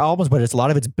 2 hour albums, but it's a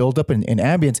lot of it's built up in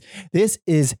ambience. This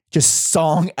is just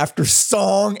song after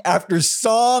song after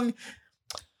song.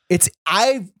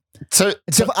 I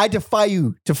defy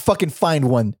you to fucking find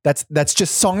one that's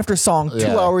just song after song, 2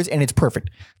 hours, and it's perfect.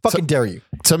 Fucking dare you.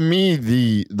 To me,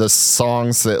 the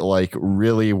songs that like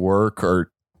really work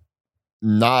are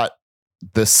not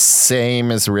the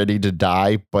same as Ready to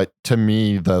Die, but to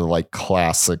me the like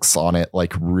classics on it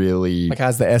like really like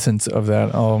has the essence of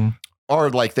that or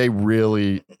like they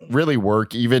really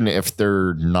work, even if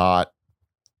they're not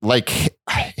like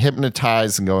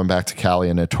Hypnotize and Going Back to Cali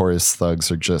and Notorious Thugs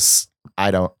are just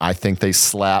I think they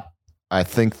slap. I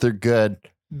think they're good.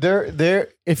 They're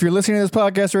if you're listening to this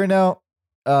podcast right now,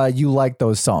 you like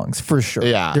those songs for sure.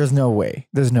 Yeah. There's no way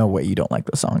you don't like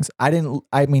those songs. I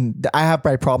have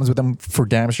my problems with them for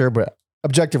damn sure, but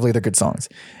objectively they're good songs.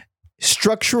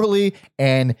 Structurally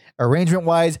and arrangement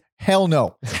wise, hell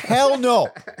no.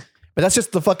 But that's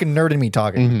just the fucking nerd in me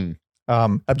talking.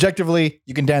 Objectively,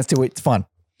 you can dance to it. It's fun.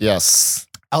 Yes.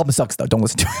 Album sucks though. Don't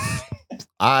listen to it.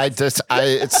 I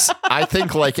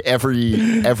think like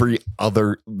every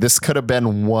other, this could have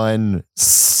been one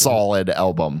solid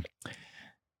album.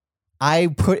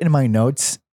 I put in my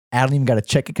notes, I don't even got to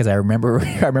check it because I remember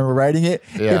writing it.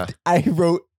 Yeah. I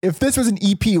wrote, if this was an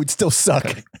EP, it would still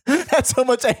suck. That's how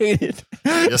much I hate it.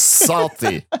 You're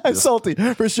salty. I'm salty,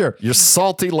 for sure. You're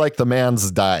salty like the man's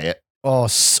diet. Oh,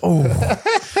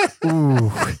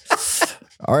 ooh.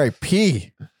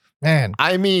 R.I.P. Man.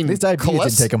 I mean, these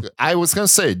diabetes didn't take him. I was going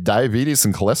to say diabetes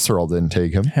and cholesterol didn't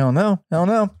take him. Hell no.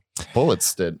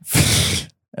 Bullets did.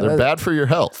 They're bad for your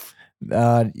health.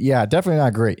 Yeah, definitely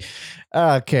not great.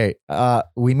 Okay.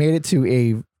 We made it to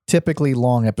a typically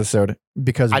long episode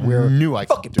because I knew I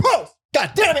could do bros.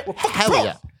 God damn it. We're fucking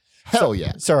bros. Hell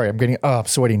yeah. Sorry, I'm getting I'm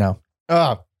sweaty now.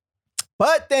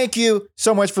 But thank you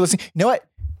so much for listening. You know what?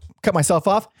 Cut myself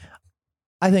off.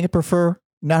 I think I prefer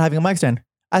not having a mic stand.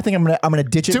 I think I'm gonna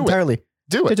ditch it entirely.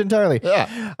 Do Change it. entirely.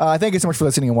 Yeah. Thank you so much for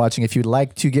listening and watching. If you'd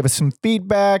like to give us some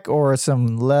feedback or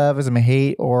some love or some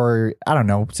hate or, I don't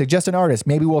know, suggest an artist,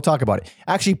 maybe we'll talk about it.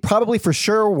 Actually, probably for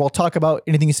sure, we'll talk about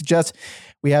anything you suggest.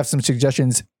 We have some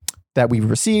suggestions that we've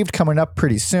received coming up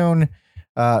pretty soon.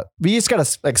 We just got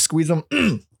to like squeeze them.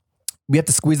 We have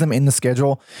to squeeze them in the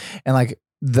schedule. And like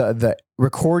the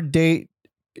record date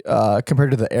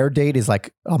compared to the air date is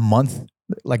like a month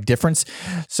like difference.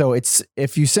 So it's,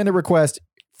 if you send a request,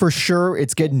 for sure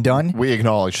it's getting done. We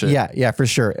acknowledge it. Yeah, for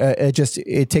sure.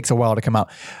 It takes a while to come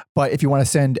out. But if you want to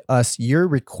send us your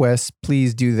requests,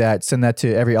 please do that. Send that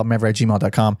to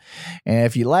everyalbumever@gmail.com. And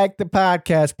if you like the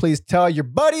podcast, please tell your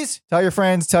buddies, tell your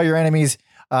friends, tell your enemies.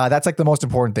 That's like the most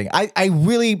important thing. I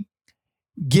really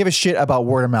give a shit about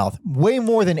word of mouth way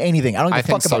more than anything. I don't give a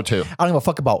fuck about, too. I don't give a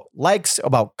fuck about likes,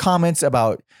 about comments,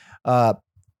 about, I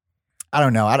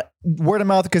don't know. Word of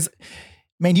mouth, because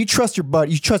man, you trust your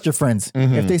buddy, you trust your friends.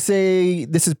 Mm-hmm. If they say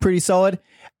this is pretty solid,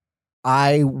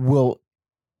 I will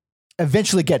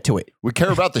eventually get to it. We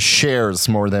care about the shares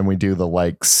more than we do the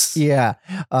likes. Yeah.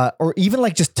 Or even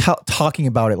like just talking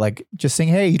about it, like just saying,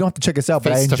 hey, you don't have to check us out,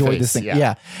 but I Face to enjoyed face, this thing. yeah.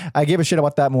 Yeah. I give a shit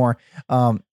about that more.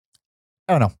 I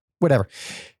don't know, whatever.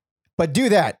 But do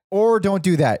that or don't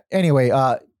do that. Anyway,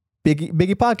 Biggie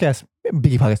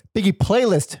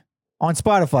playlist on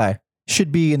Spotify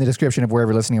should be in the description of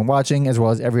wherever you're listening and watching, as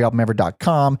well as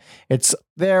everyalbumever.com. It's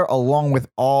there along with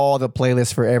all the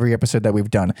playlists for every episode that we've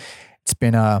done. It's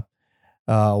been a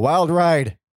wild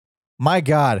ride. My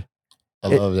God. I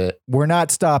love it. We're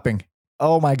not stopping.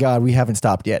 Oh my God. We haven't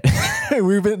stopped yet.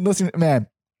 We've been listening, man.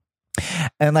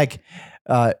 And like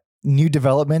new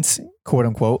developments, quote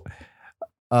unquote.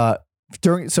 So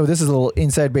this is a little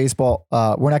inside baseball.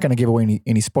 We're not going to give away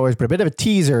any spoilers, but a bit of a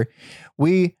teaser.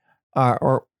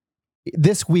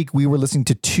 This week we were listening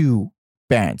to two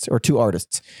bands or two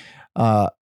artists,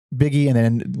 Biggie, and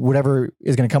then whatever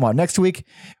is going to come out next week.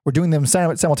 We're doing them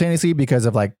simultaneously because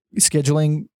of like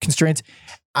scheduling constraints.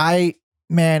 I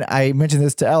mentioned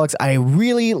this to Alex. I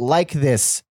really like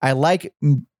this. I like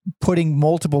putting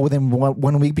multiple within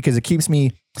one week because it keeps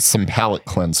me some palate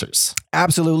cleansers.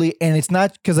 Absolutely. And it's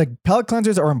not because like palate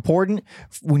cleansers are important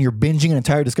when you're binging an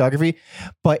entire discography,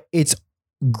 but it's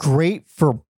great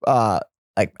for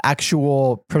like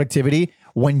actual productivity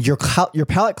when your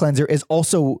palate cleanser is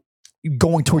also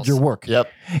going towards your work.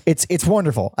 Yep. It's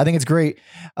wonderful. I think it's great.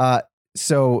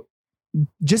 So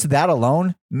just that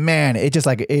alone, man, it just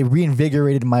like it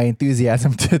reinvigorated my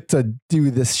enthusiasm to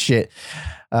do this shit.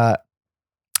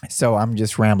 So I'm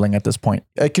just rambling at this point.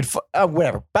 I could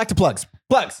whatever. Back to plugs.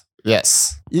 Plugs.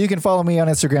 Yes. You can follow me on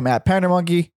Instagram at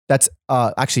PanderMonkey. That's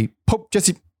actually Pope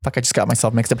Jesse. Fuck, I just got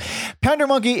myself mixed up.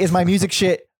 PanderMonkey is my music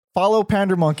shit. Follow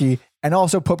PanderMonkey and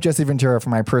also Pope Jesse Ventura for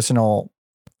my personal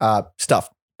stuff.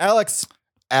 Alex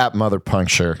at Mother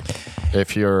Puncture.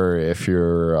 If you're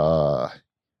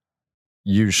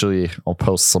usually I'll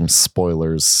post some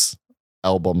spoilers,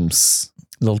 albums,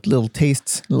 little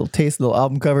tastes, little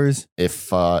album covers.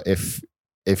 If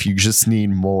you just need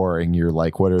more and you're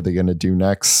like, what are they going to do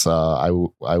next? I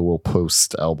will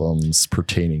post albums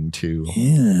pertaining to.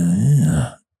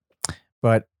 Yeah.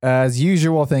 But as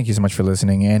usual, thank you so much for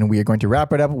listening. And we are going to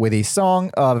wrap it up with a song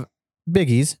of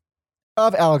Biggie's,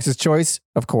 of Alex's choice,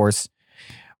 of course.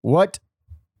 What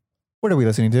are we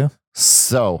listening to?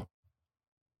 So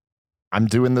I'm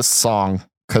doing this song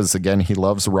because, again, he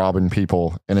loves robbing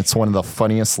people. And it's one of the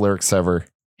funniest lyrics ever.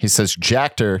 He says,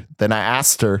 jacked her. Then I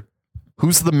asked her,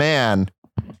 who's the man?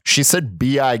 She said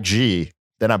B.I.G.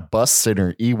 Then I busted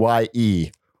her E-Y-E.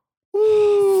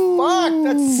 Ooh, fuck,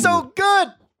 that's so good.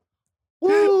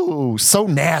 Ooh, so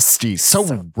nasty,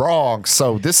 so wrong.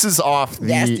 So this is off the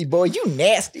nasty boy, you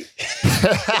nasty.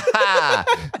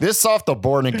 This off the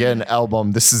Born Again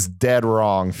album. This is Dead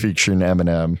Wrong featuring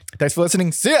Eminem. Thanks for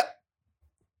listening. See ya.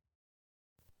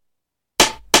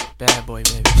 Bad boy,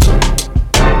 baby.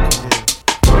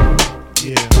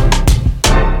 Yeah.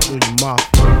 Junior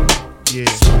Mafia. Yeah.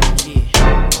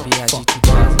 Yeah. B.I.G.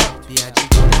 2000. B.I.G.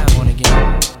 2000. Born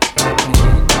again.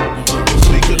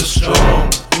 Speak of the strong,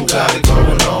 who got it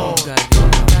going on?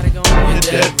 You're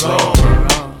dead wrong.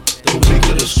 The weak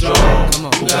of the strong,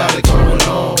 who got it going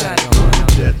on?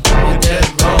 You're dead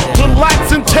wrong.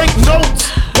 Relax and take notes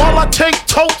while I take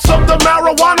totes of the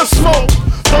marijuana smoke.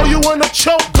 Throw you in a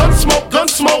choke, gun smoke.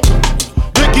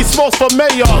 Biggie smokes for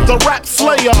mayor, the rap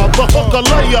slayer, the hooker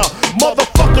layer.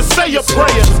 Motherfucker, say your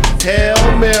prayers. Hail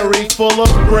Mary, full of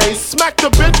grace. Smack the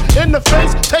bitch in the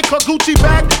face, take her Gucci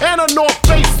bag and a North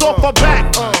Face off her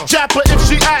back. Jap her if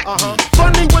she act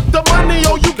funny with the money.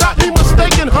 Oh, you got me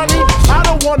mistaken, honey. I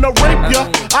don't wanna rape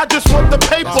ya, I just want the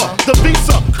paper, the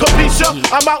visa, capisce? amnesia.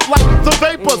 I'm out like the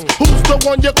vapors. Who's the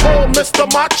one you call Mr.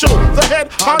 Macho? The head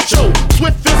honcho,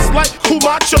 swiftest like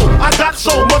Kumacho. I got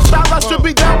so much style, I should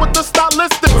be down with the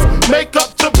stylistics. Make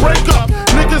up to break up,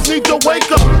 niggas need to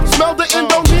wake up. Smell the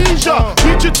Indonesia,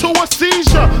 beat you to a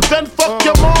seizure. Then fuck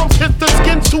your moms, hit the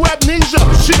skin to amnesia.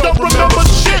 She don't remember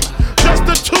shit, just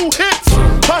the 2 hits.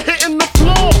 Her hitting the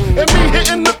floor, and me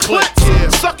hitting the clits.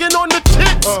 Sucking on the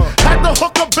tits, had the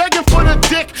hooker begging for the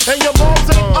dick. And your mom's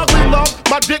ain't ugly, love,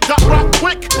 my dick got rocked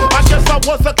quick. I guess I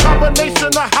was a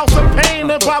combination of House of Pain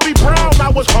and Bobby Brown. I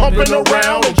was humping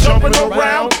around and jumping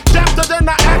around. After then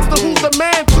I asked her who's the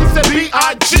man, she said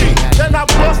B.I.G. Then I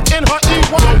bust in her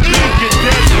E.Y.E. Get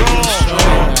dead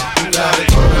wrong. You got it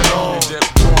going on.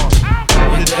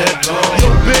 Get dead wrong. Yo,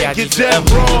 big, get dead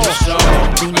wrong.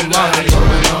 Do your mind.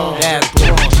 That's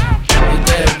wrong. Get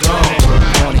dead wrong.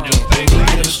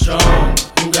 Get strong.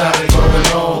 You got it going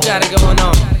on. You got it going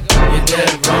on. You're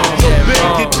dead wrong. Yo, big,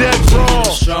 get dead wrong.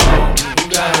 You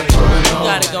got it going on. You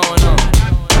got it going on.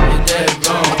 You're dead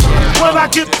wrong. When I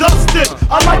get dusted,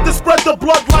 I like to spread the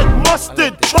blood like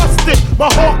mustard. Trust it, my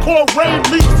hardcore rain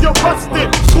leaves you rusted.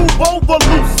 Move over,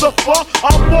 Lucifer,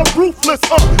 I'm more ruthless.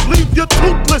 Leave you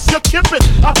toothless, you kip it,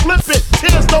 I flip it.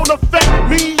 Tears don't affect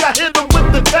me, I hit them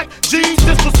with the tech. G's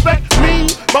disrespect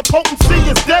me, my potency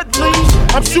is deadly.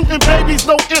 I'm shooting babies,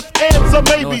 no ifs, ands, or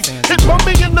maybes. Hit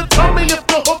mummy in the tummy if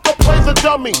the hooker plays a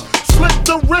dummy. Slit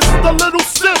the wrist, a little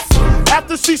sis.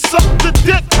 After she sucked the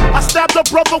dick, I stabbed her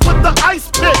brother with the ice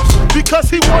pick. Because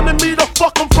he wanted me to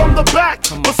fuck him from the back.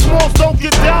 But Smalls don't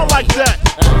get down like that.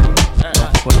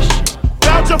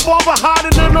 Found your father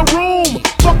hiding in a room.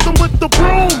 Fucked him with the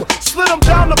broom. Slid him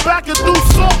down the back and threw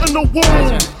salt in the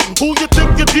wound. Who you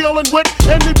think you're dealing with?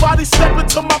 Anybody step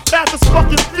into my path is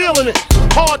fucking feeling it.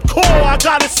 Hardcore, I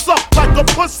got it sucked like a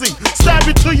pussy. Stab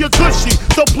you till you're gushy,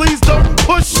 so please don't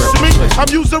push me. I'm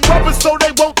using rubber so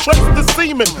they won't trace the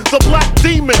semen. The black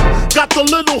demon got the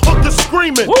little hooker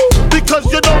screaming. Because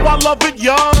you know I love it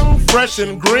young, fresh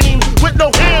and green, with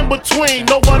no hand between.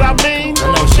 Know what I mean?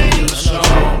 I know she's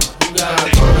strong. You got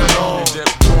it going on.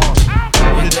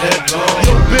 You're dead wrong.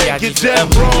 Yo, big, you're dead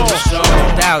wrong.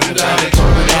 You got it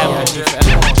going on. You're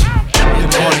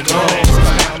dead wrong.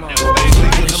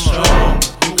 You're strong.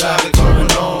 You got it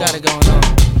going on. You got it going on.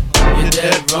 You're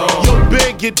dead wrong. Yo,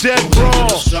 big, you're dead wrong.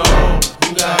 You're strong.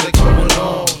 You got it going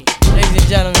on. Ladies and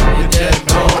gentlemen, You're dead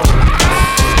wrong.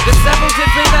 There's several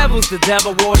different levels to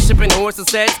devil worshiping, horses,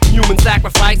 sex, human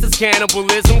sacrifices,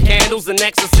 cannibalism, candles and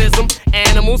exorcism,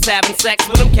 animals having sex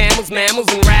with them, camels, mammals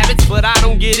and rabbits. But I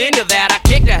don't get into that, I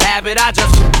kick the habit. I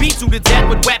just beat you to death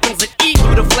with weapons that eat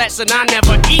through the flesh. And I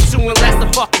never eat you unless the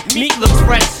fucking meat looks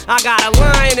fresh. I got a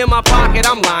lion in my pocket,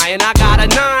 I'm lying. I got a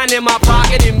 9 in my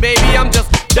pocket, and baby, I'm just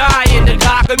dying to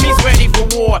conquer me's ready for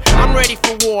war. I'm ready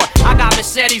for war. I got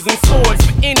machetes and swords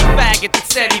for any faggot that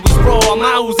said he was raw.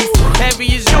 My Uzi's heavy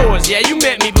as yours. Yeah, you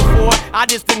met me before. I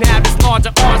just didn't have this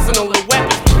larger arsenal of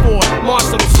weapons before.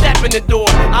 Marshal, step in the door.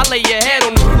 I lay your head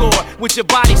on the floor with your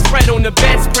body spread on the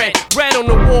bedspread. Red on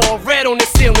the wall, red on the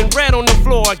ceiling, red on the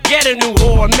floor. Get a new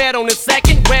whore. Met on the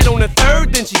second, red on the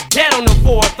third, then she's dead on the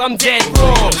fourth. I'm dead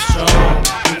wrong.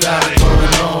 You got it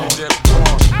going on.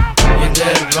 You're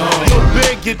dead wrong. Yo,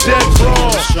 big, you're dead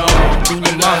wrong. do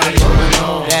your mind.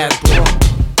 That's wrong.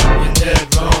 You're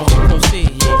dead wrong.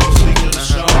 Proceed, yeah.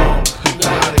 You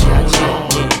got it going on.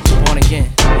 Born again.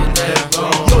 You're dead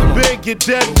wrong. Yo, big, you're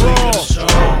dead wrong.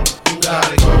 You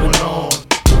got it going on.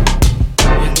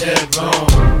 You're dead wrong.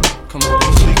 Come on.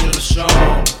 You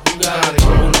got it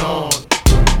going on.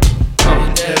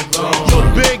 You're dead wrong. Yo,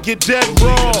 big, you're dead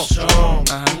wrong.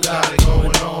 You got it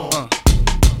going on.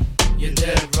 You're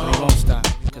dead wrong. We won't stop,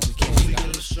 because we can't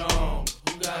stop. Strong.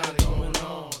 You got it going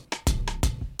on.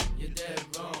 You're dead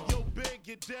wrong. Yo, big,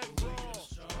 you're dead wrong.